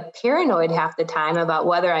feeling like paranoid half the time about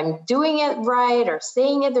whether I'm doing it right or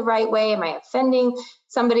saying it the right way. Am I offending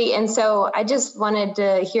somebody? And so I just wanted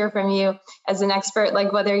to hear from you as an expert,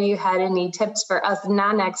 like whether you had any tips for us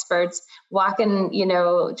non-experts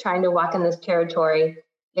trying to walk in this territory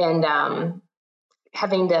and,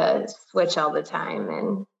 having to switch all the time,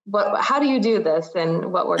 and how do you do this,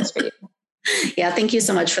 and what works for you? Yeah, thank you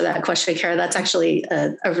so much for that question, Kara. That's actually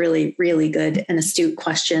a really, really good and astute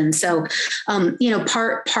question. So,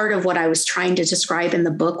 part of what I was trying to describe in the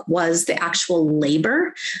book was the actual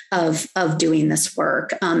labor of doing this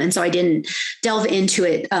work. And so I didn't delve into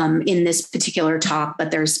it in this particular talk, but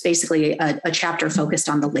there's basically a chapter focused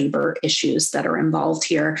on the labor issues that are involved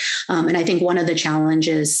here. And I think one of the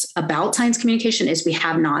challenges about science communication is we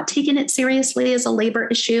have not taken it seriously as a labor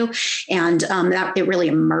issue. And that it really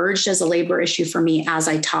emerged as a labor issue for me as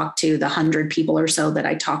I talked to the 100 people or so that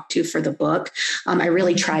I talked to for the book. I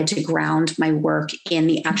really tried to ground my work in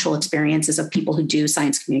the actual experiences of people who do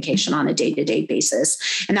science communication on a day-to-day basis.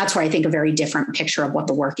 And that's where I think a very different picture of what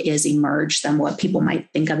the work is emerged than what people might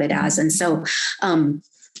think of it as. And so I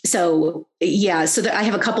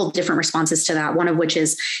have a couple of different responses to that. One of which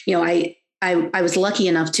is, I was lucky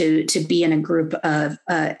enough to be in a group of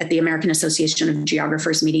at the American Association of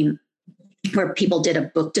Geographers meeting where people did a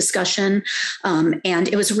book discussion. And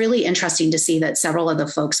it was really interesting to see that several of the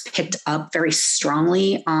folks picked up very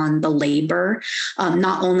strongly on the labor,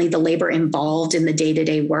 not only the labor involved in the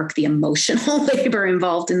day-to-day work, the emotional labor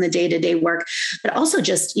involved in the day-to-day work, but also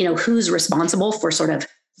just, who's responsible for sort of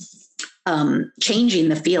changing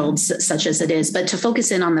the field such as it is, but to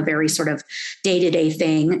focus in on the very sort of day-to-day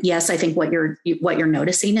thing. Yes, I think what you're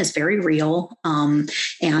noticing is very real. And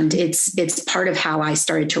it's part of how I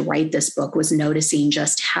started to write this book, was noticing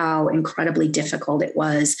just how incredibly difficult it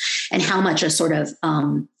was and how much a sort of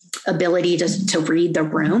ability to read the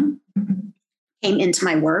room came into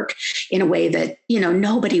my work in a way that,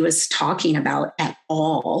 nobody was talking about at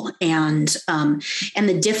all. And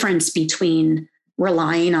the difference between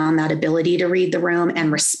relying on that ability to read the room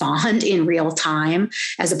and respond in real time,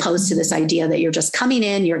 as opposed to this idea that you're just coming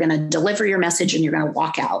in, you're going to deliver your message and you're going to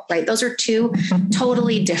walk out, right? Those are two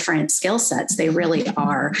totally different skill sets. They really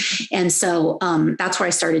are. And so that's where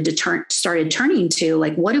I started turning to,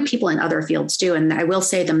 like, what do people in other fields do? And I will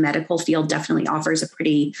say the medical field definitely offers a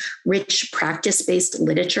pretty rich practice-based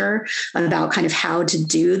literature about kind of how to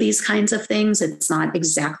do these kinds of things. It's not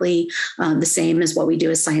exactly the same as what we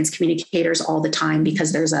do as science communicators all the time,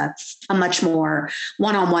 because there's a much more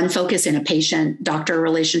one-on-one focus in a patient-doctor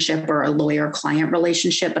relationship or a lawyer-client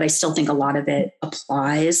relationship, but I still think a lot of it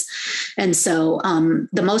applies. And so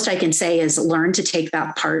the most I can say is learn to take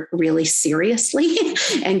that part really seriously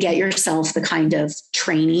and get yourself the kind of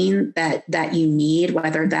training that you need,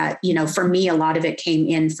 whether that, for me, a lot of it came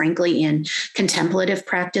in, frankly, in contemplative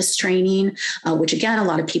practice training, which again, a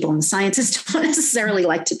lot of people in the sciences don't necessarily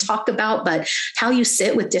like to talk about, but how you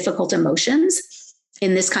sit with difficult emotions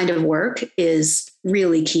in this kind of work is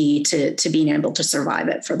really key to being able to survive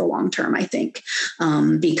it for the long term, I think,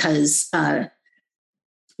 because I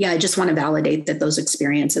just want to validate that those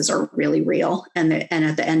experiences are really real. And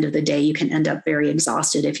at the end of the day, you can end up very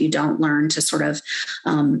exhausted if you don't learn to sort of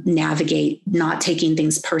navigate not taking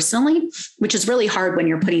things personally, which is really hard when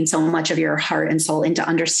you're putting so much of your heart and soul into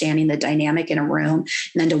understanding the dynamic in a room,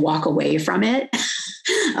 and then to walk away from it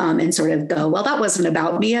and sort of go, well, that wasn't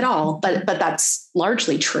about me at all. But that's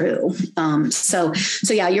largely true. So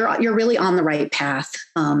yeah, you're really on the right path.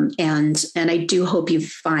 And I do hope you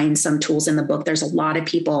find some tools in the book. There's a lot of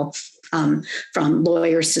people, from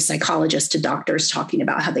lawyers to psychologists to doctors, talking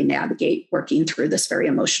about how they navigate working through this very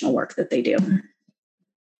emotional work that they do.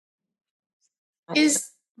 Is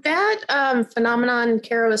that phenomenon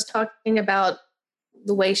Kara was talking about,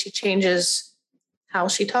 the way she changes how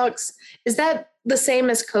she talks, is that the same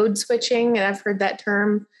as code switching? And I've heard that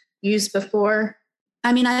term used before.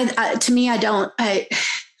 I mean, I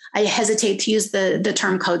hesitate to use the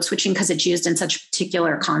term code switching because it's used in such a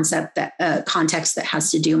particular context that has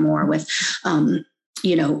to do more with,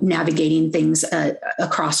 navigating things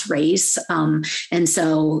across race. And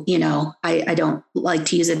so, I don't like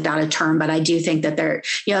to use it out of term, but I do think that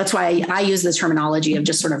that's why I use the terminology of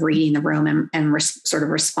just sort of reading the room and sort of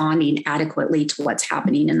responding adequately to what's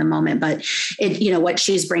happening in the moment. But what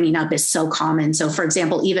she's bringing up is so common. So for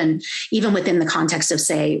example, even within the context of,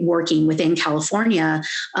 say, working within California,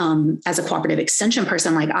 as a cooperative extension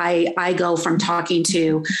person, like I go from talking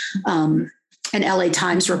to, an LA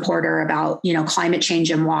Times reporter about, climate change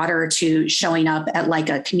and water to showing up at like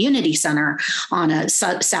a community center on a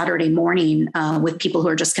Saturday morning with people who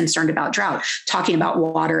are just concerned about drought, talking about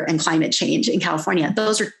water and climate change in California.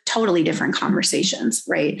 Those are totally different conversations,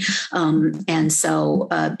 right? And so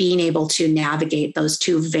being able to navigate those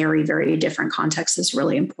two very, very different contexts is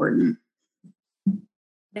really important.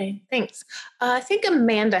 Okay, thanks. I think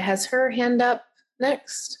Amanda has her hand up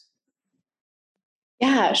next.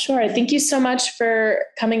 Yeah, sure. Thank you so much for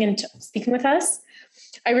coming and speaking with us.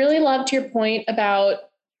 I really loved your point about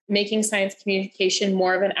making science communication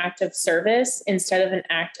more of an act of service instead of an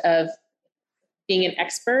act of being an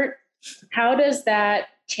expert. How does that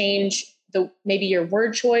change maybe your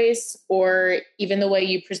word choice or even the way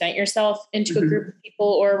you present yourself into a group of people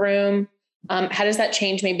or a room? How does that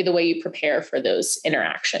change maybe the way you prepare for those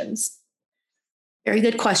interactions? Very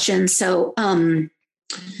good question. So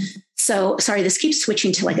sorry, this keeps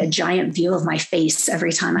switching to like a giant view of my face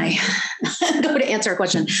every time I go to answer a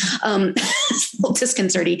question. It's a little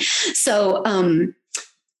disconcerting. Somebody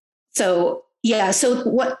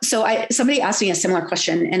asked me a similar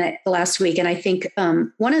question last week. And I think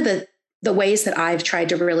one of the ways that I've tried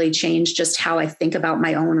to really change just how I think about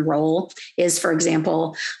my own role is, for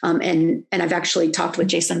example, and I've actually talked with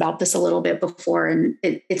Jason about this a little bit before, and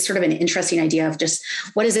it's sort of an interesting idea of just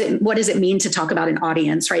what does it mean to talk about an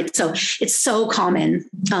audience, right? So it's so common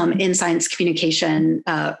in science communication,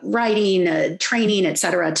 writing, training, et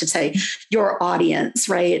cetera, to say your audience,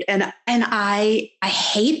 right? And I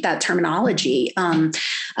hate that terminology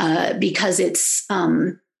because it's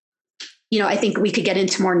I think we could get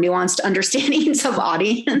into more nuanced understandings of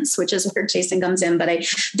audience, which is where Jason comes in. But I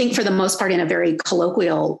think for the most part, in a very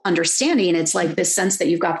colloquial understanding, it's like this sense that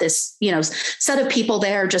you've got this, set of people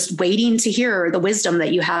there just waiting to hear the wisdom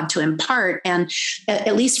that you have to impart. And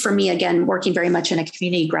at least for me, again, working very much in a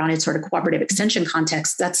community grounded sort of cooperative extension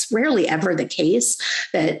context, that's rarely ever the case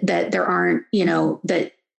that there aren't,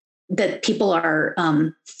 that people are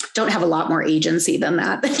don't have a lot more agency than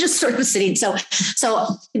that. They're just sort of sitting. So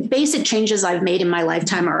basic changes I've made in my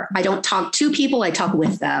lifetime are I don't talk to people, I talk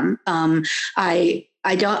with them.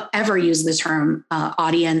 I don't ever use the term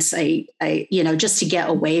audience. I just to get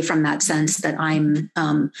away from that sense that I'm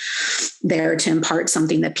there to impart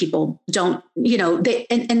something that people don't,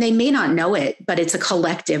 they may not know it, but it's a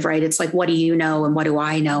collective, right? It's like, what do you know? And what do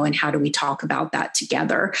I know? And how do we talk about that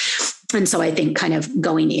together? And so I think kind of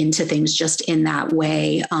going into things just in that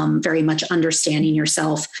way, very much understanding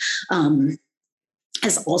yourself,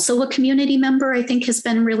 as also a community member, I think has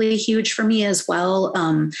been really huge for me as well.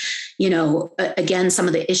 Again, some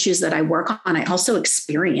of the issues that I work on, I also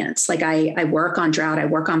experience. Like I work on drought, I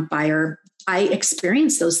work on fire. I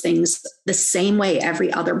experience those things the same way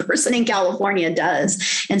every other person in California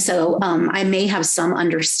does. And so I may have some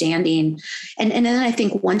understanding. And then I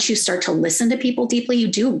think once you start to listen to people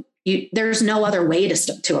deeply, there's no other way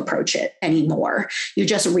to approach it anymore. You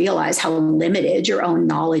just realize how limited your own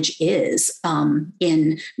knowledge is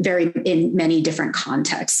in many different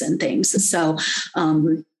contexts and things. So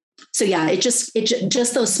yeah, it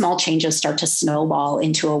just those small changes start to snowball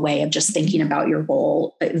into a way of just thinking about your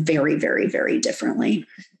role very, very, very differently.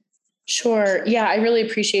 Sure. Yeah, I really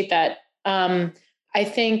appreciate that. I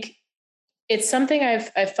think it's something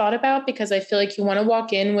I've thought about because I feel like you want to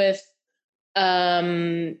walk in with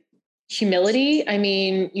humility. I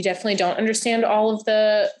mean, you definitely don't understand all of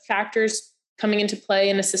the factors coming into play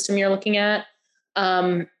in a system you're looking at.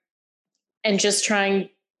 And just trying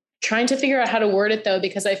to figure out how to word it though,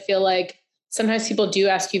 because I feel like sometimes people do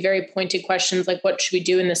ask you very pointed questions like, what should we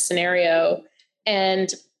do in this scenario?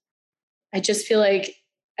 And I just feel like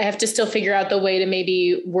I have to still figure out the way to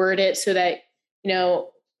maybe word it so that,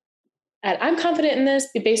 I'm confident in this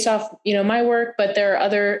based off, my work, but there are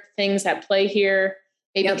other things at play here.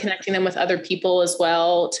 Maybe connecting them with other people as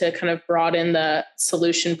well to kind of broaden the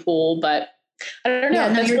solution pool. But I don't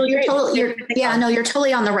know. You're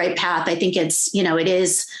totally on the right path. I think it's, it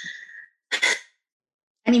is.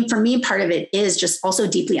 I mean, for me, part of it is just also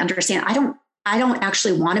deeply understand. I don't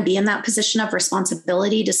actually want to be in that position of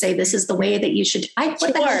responsibility to say this is the way that you should. What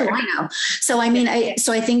the hell do I know? So I mean, I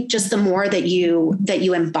think just the more that you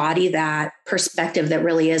embody that perspective, that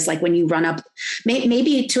really is like when you run up,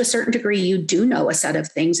 maybe to a certain degree, you do know a set of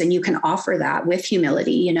things and you can offer that with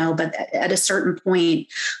humility, but at a certain point,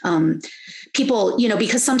 people,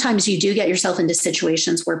 because sometimes you do get yourself into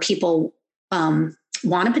situations where people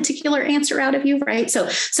want a particular answer out of you, right? So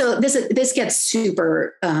this gets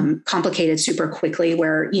super complicated super quickly,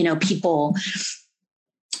 where people,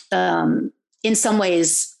 in some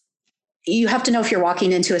ways, you have to know if you're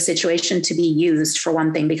walking into a situation to be used, for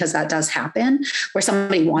one thing, because that does happen, where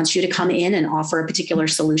somebody wants you to come in and offer a particular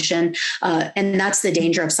solution. And that's the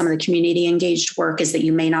danger of some of the community engaged work, is that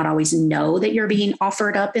you may not always know that you're being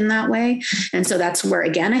offered up in that way. And so that's where,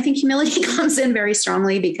 again, I think humility comes in very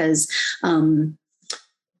strongly, because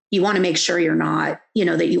you want to make sure you're not,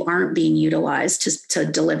 that you aren't being utilized to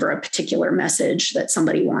deliver a particular message that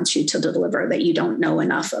somebody wants you to deliver that you don't know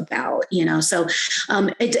enough about, So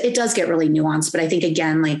it does get really nuanced. But I think,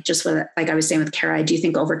 again, like I was saying with Kara, I do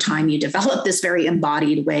think over time you develop this very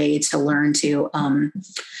embodied way to learn to,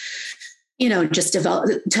 just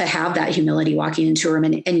develop, to have that humility walking into a room,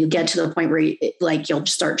 and you get to the point where you'll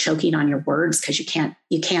start choking on your words because you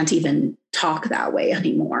can't even talk that way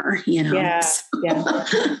anymore, Yeah.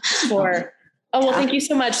 Sure. Oh, well, thank you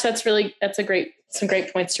so much. Some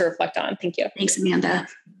great points to reflect on. Thank you. Thanks, Amanda.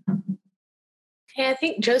 Okay. I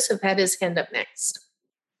think Joseph had his hand up next.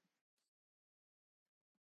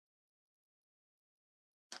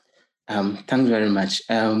 Thanks very much.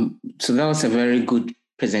 So that was a very good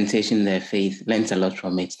presentation there, Faith. Learned a lot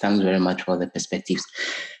from it. Thanks very much for the perspectives.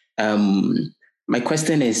 My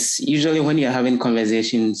question is, usually when you're having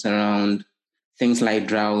conversations around things like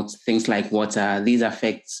drought, things like water, these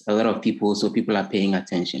affect a lot of people, so people are paying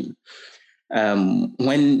attention.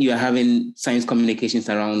 When you're having science communications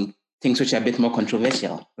around things which are a bit more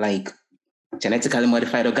controversial, like genetically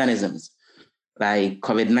modified organisms, like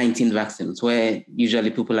COVID-19 vaccines, where usually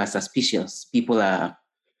people are suspicious, people are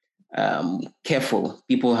careful,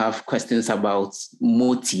 people have questions about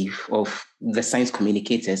motive of the science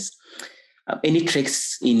communicators. any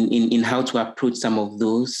tricks in how to approach some of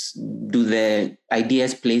those? Do the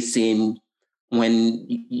ideas place in when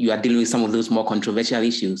you are dealing with some of those more controversial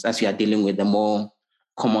issues as you are dealing with the more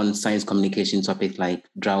common science communication topics like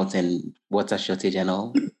drought and water shortage and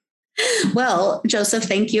all? Well, Joseph,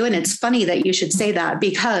 thank you. And it's funny that you should say that,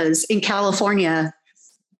 because in California,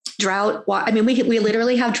 drought, I mean, we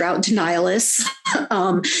literally have drought denialists.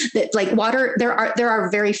 That like water, there are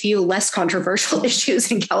very few less controversial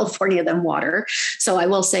issues in California than water. So I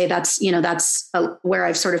will say that's where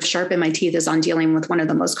I've sort of sharpened my teeth, is on dealing with one of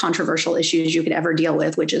the most controversial issues you could ever deal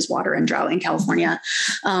with, which is water and drought in California,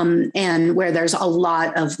 and where there's a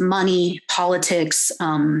lot of money, politics.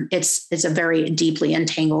 It's a very deeply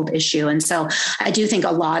entangled issue, and so I do think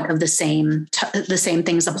a lot of the same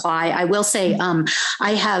things apply. I will say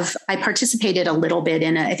I participated a little bit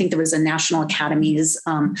in I think there was a National Academy's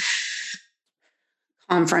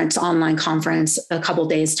online conference a couple of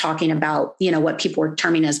days, talking about, what people were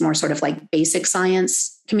terming as more sort of like basic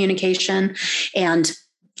science communication. And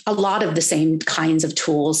a lot of the same kinds of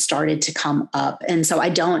tools started to come up. And so I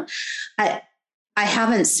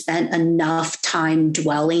haven't spent enough time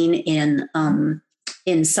dwelling in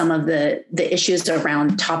some of the issues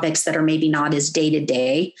around topics that are maybe not as day to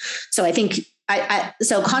day. So I think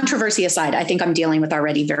so controversy aside, I think I'm dealing with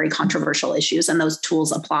already very controversial issues, and those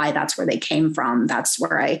tools apply. That's where they came from. That's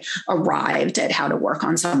where I arrived at how to work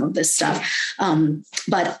on some of this stuff.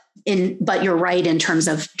 But you're right in terms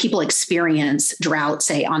of people experience drought,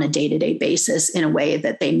 say, on a day-to-day basis in a way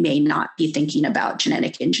that they may not be thinking about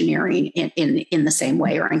genetic engineering in the same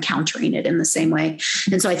way, or encountering it in the same way.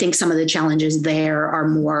 And so I think some of the challenges there are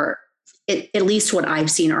more, at least what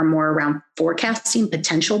I've seen, are more around forecasting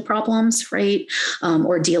potential problems, right?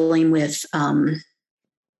 Or dealing with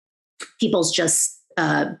people's just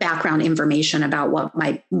background information about what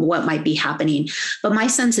might be happening. But my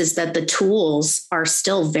sense is that the tools are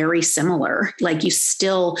still very similar. Like, you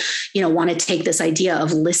still, want to take this idea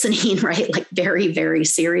of listening, right? Like very, very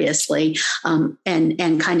seriously. And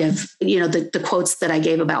kind of, the quotes that I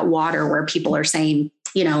gave about water, where people are saying,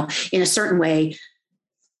 in a certain way,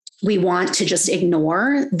 we want to just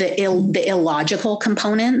ignore the illogical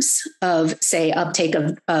components of, say, uptake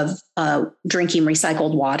of drinking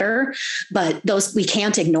recycled water, but we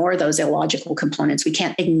can't ignore those illogical components. We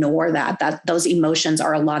can't ignore that those emotions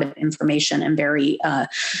are a lot of information, and very a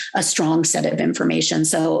strong set of information.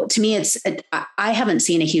 So to me, I haven't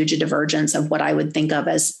seen a huge divergence of what I would think of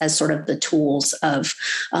as sort of the tools of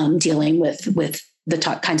dealing with the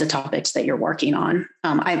kinds of topics that you're working on.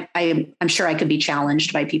 I'm sure I could be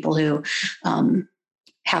challenged by people who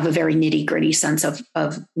have a very nitty gritty sense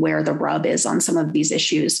of where the rub is on some of these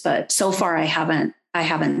issues, but so far I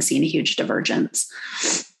haven't seen a huge divergence.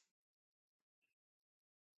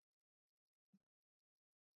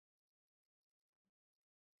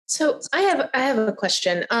 So I have a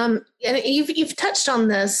question, and you've touched on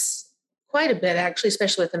this quite a bit, actually,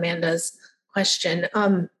 especially with Amanda's question.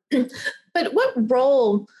 But what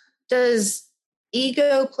role does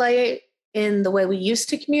ego play in the way we used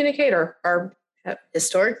to communicate, or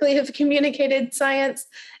historically have communicated science,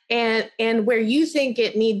 and where you think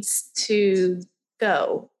it needs to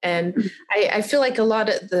go? And I feel like a lot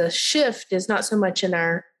of the shift is not so much in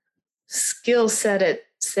our skill set at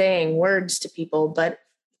saying words to people, but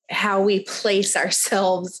how we place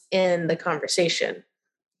ourselves in the conversation.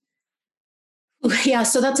 Yeah,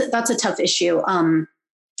 so that's a tough issue.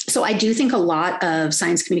 So I do think a lot of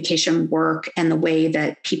science communication work and the way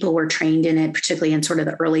that people were trained in it, particularly in sort of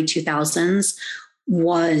the early 2000s,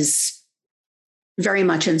 was very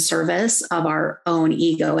much in service of our own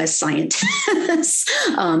ego as scientists.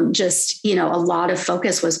 A lot of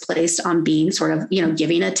focus was placed on being sort of,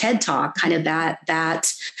 giving a TED talk, kind of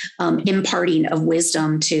that imparting of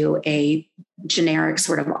wisdom to a generic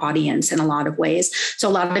sort of audience in a lot of ways. So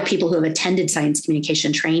a lot of people who have attended science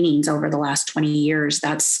communication trainings over the last 20 years,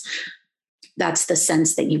 that's the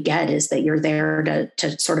sense that you get, is that you're there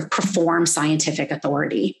to sort of perform scientific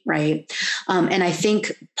authority, right? And I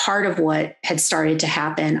think part of what had started to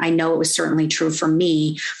happen, I know it was certainly true for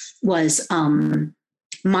me, was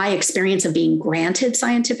my experience of being granted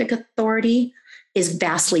scientific authority is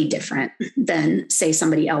vastly different than, say,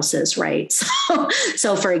 somebody else's, right?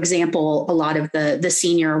 So for example, a lot of the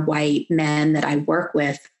senior white men that I work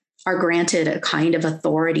with are granted a kind of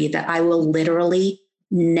authority that I will literally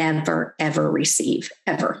never, ever receive,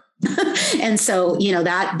 ever. And so,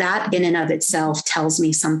 that in and of itself tells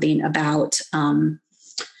me something about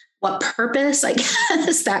what purpose, I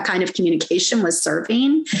guess, that kind of communication was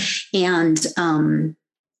serving. And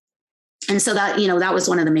so that, that was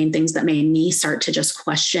one of the main things that made me start to just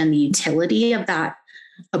question the utility of that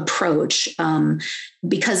approach.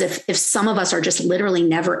 Because if some of us are just literally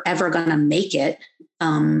never, ever going to make it,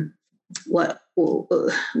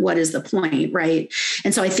 what is the point, right?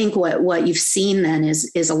 And so I think what you've seen then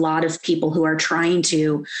is a lot of people who are trying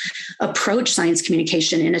to approach science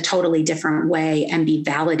communication in a totally different way and be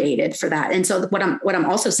validated for that. And so what I'm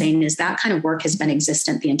also saying is that kind of work has been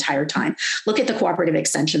existent the entire time. Look at the cooperative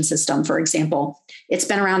extension system, for example. It's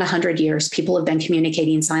been around 100 years. People have been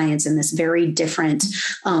communicating science in this very different,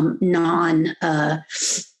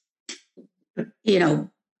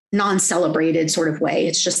 non-celebrated sort of way.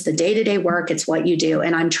 It's just the day-to-day work. It's what you do.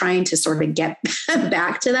 And I'm trying to sort of get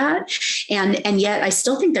back to that. And yet I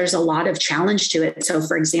still think there's a lot of challenge to it. So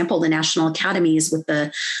for example, the National Academies with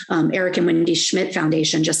the Eric and Wendy Schmidt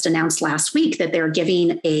Foundation just announced last week that they're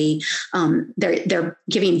giving they're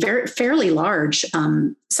giving fairly large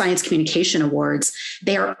science communication awards.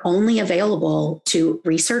 They are only available to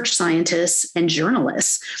research scientists and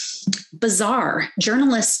journalists. Bizarre.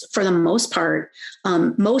 Journalists, for the most part,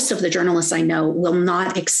 most of the journalists I know will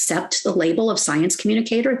not accept the label of science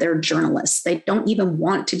communicator. They're journalists. They don't even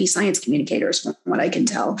want to be science communicators, from what I can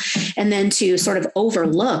tell. And then to sort of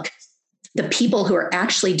overlook the people who are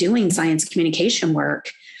actually doing science communication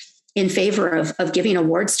work in favor of giving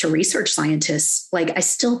awards to research scientists, like I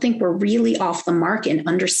still think we're really off the mark in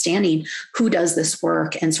understanding who does this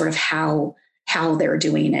work and sort of how they're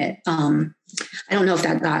doing it. I don't know if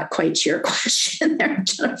that got quite to your question there,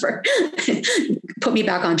 Jennifer. Put me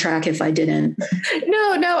back on track if I didn't.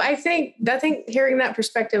 No, I think hearing that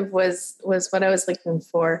perspective was what I was looking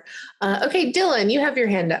for. Okay, Dylan, you have your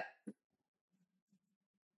hand up.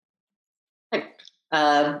 Thank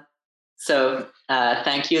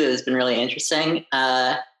you. This has been really interesting.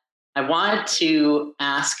 I wanted to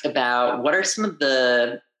ask about what are some of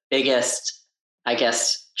the biggest, I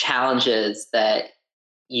guess, challenges that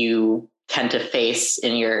you tend to face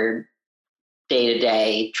in your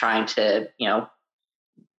day-to-day trying to,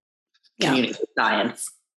 communicate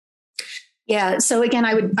science? Yeah. So again,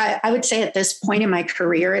 I would say at this point in my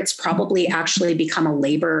career, it's probably actually become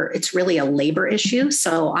it's really a labor issue.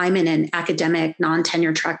 So I'm in an academic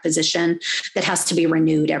non-tenure track position that has to be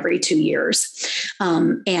renewed every 2 years.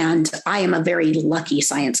 And I am a very lucky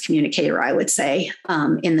science communicator, I would say,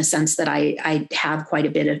 in the sense that I have quite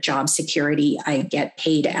a bit of job security. I get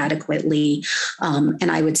paid adequately.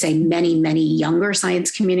 And I would say many, many younger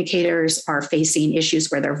science communicators are facing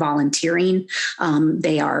issues where they're volunteering.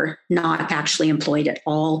 They are not actually employed at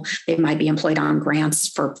all. They might be employed on grants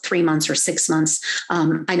for 3 months or 6 months.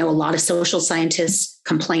 I know a lot of social scientists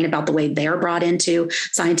complain about the way they're brought into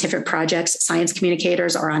scientific projects. Science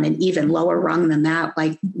communicators are on an even lower rung than that.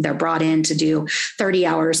 Like they're brought in to do 30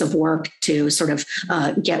 hours of work to sort of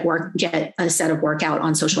get a set of work out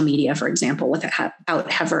on social media, for example, without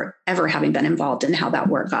ever having been involved in how that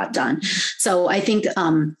work got done. So I think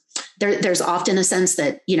there's often a sense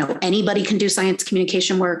that, anybody can do science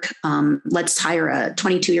communication work. Let's hire a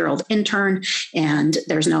 22-year-old intern, and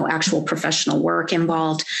there's no actual professional work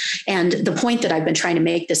involved. And the point that I've been trying to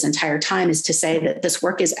make this entire time is to say that this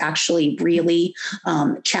work is actually really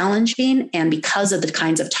challenging. And because of the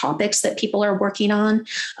kinds of topics that people are working on,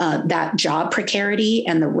 that job precarity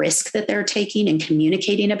and the risk that they're taking and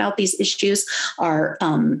communicating about these issues are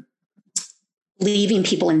leaving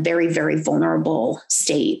people in very, very vulnerable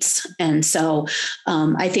states. And so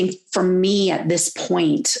I think for me at this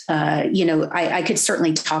point, I could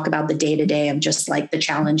certainly talk about the day-to-day of just like the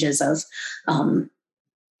challenges of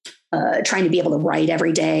trying to be able to write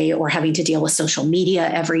every day or having to deal with social media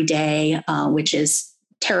every day, which is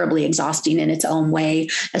terribly exhausting in its own way.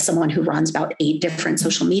 As someone who runs about 8 different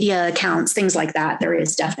social media accounts, things like that, there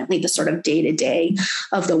is definitely the sort of day-to-day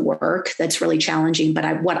of the work that's really challenging.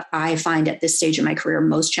 But what I find at this stage of my career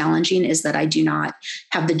most challenging is that I do not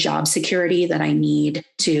have the job security that I need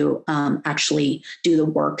to actually do the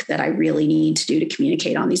work that I really need to do to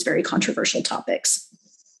communicate on these very controversial topics.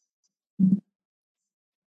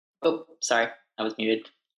 Oh, sorry, I was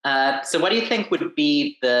muted. So what do you think would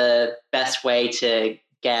be the best way to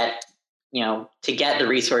get the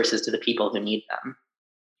resources to the people who need them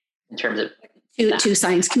in terms of to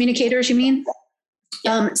science communicators, you mean?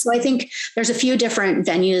 Yeah. So I think there's a few different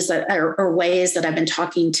venues or ways that I've been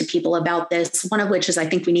talking to people about this. One of which is I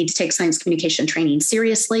think we need to take science communication training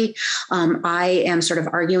seriously. I am sort of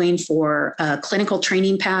arguing for a clinical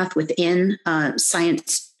training path within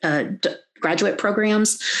science graduate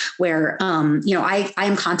programs where, I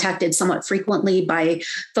am contacted somewhat frequently by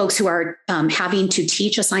folks who are having to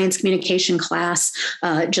teach a science communication class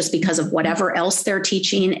just because of whatever else they're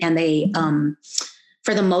teaching. And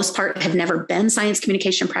for the most part, have never been science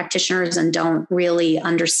communication practitioners and don't really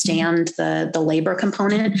understand the labor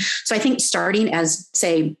component. So I think starting as,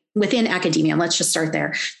 say, within academia, let's just start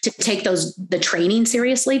there, to take the training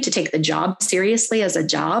seriously, to take the job seriously as a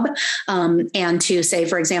job, and to say,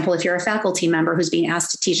 for example, if you're a faculty member who's being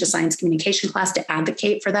asked to teach a science communication class, to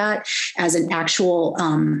advocate for that as an actual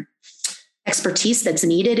expertise that's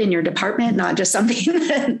needed in your department, not just something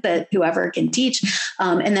that whoever can teach.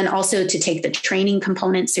 And then also to take the training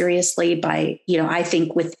component seriously by, I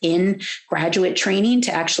think within graduate training,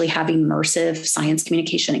 to actually have immersive science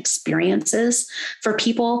communication experiences for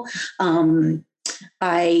people.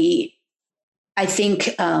 I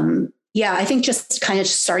think just kind of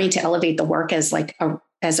starting to elevate the work as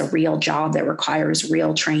a real job that requires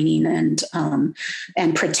real training and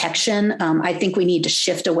protection. I think we need to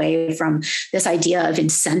shift away from this idea of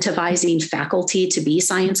incentivizing faculty to be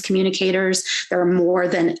science communicators. There are more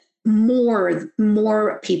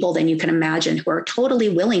people than you can imagine who are totally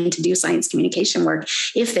willing to do science communication work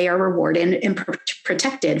if they are rewarded and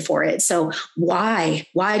protected for it. So why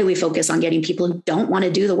do we focus on getting people who don't want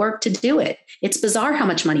to do the work to do it? It's bizarre how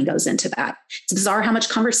much money goes into that. It's bizarre how much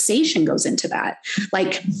conversation goes into that.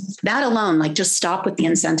 Like that alone, like just stop with the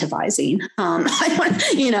incentivizing.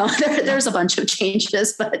 There's a bunch of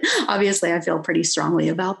changes, but obviously I feel pretty strongly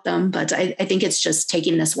about them. But I think it's just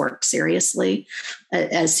taking this work seriously,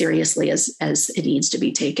 as seriously as it needs to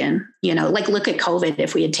be taken. Like look at COVID,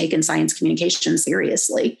 if we had taken science communication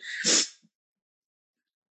seriously.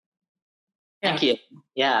 Thank you.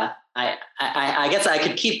 Yeah. I guess I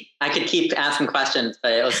could keep asking questions,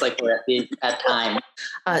 but it was like we're at time.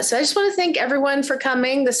 So I just want to thank everyone for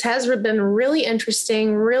coming. This has been really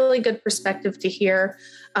interesting, really good perspective to hear.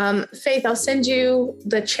 Faith, I'll send you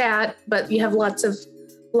the chat, but you have lots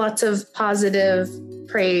of positive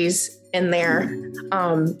praise in there.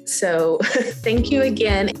 So thank you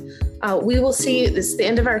again. We will see you. This is the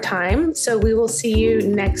end of our time. So we will see you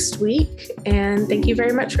next week. And thank you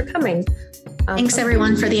very much for coming. Thanks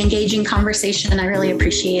everyone for the engaging conversation. I really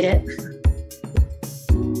appreciate it.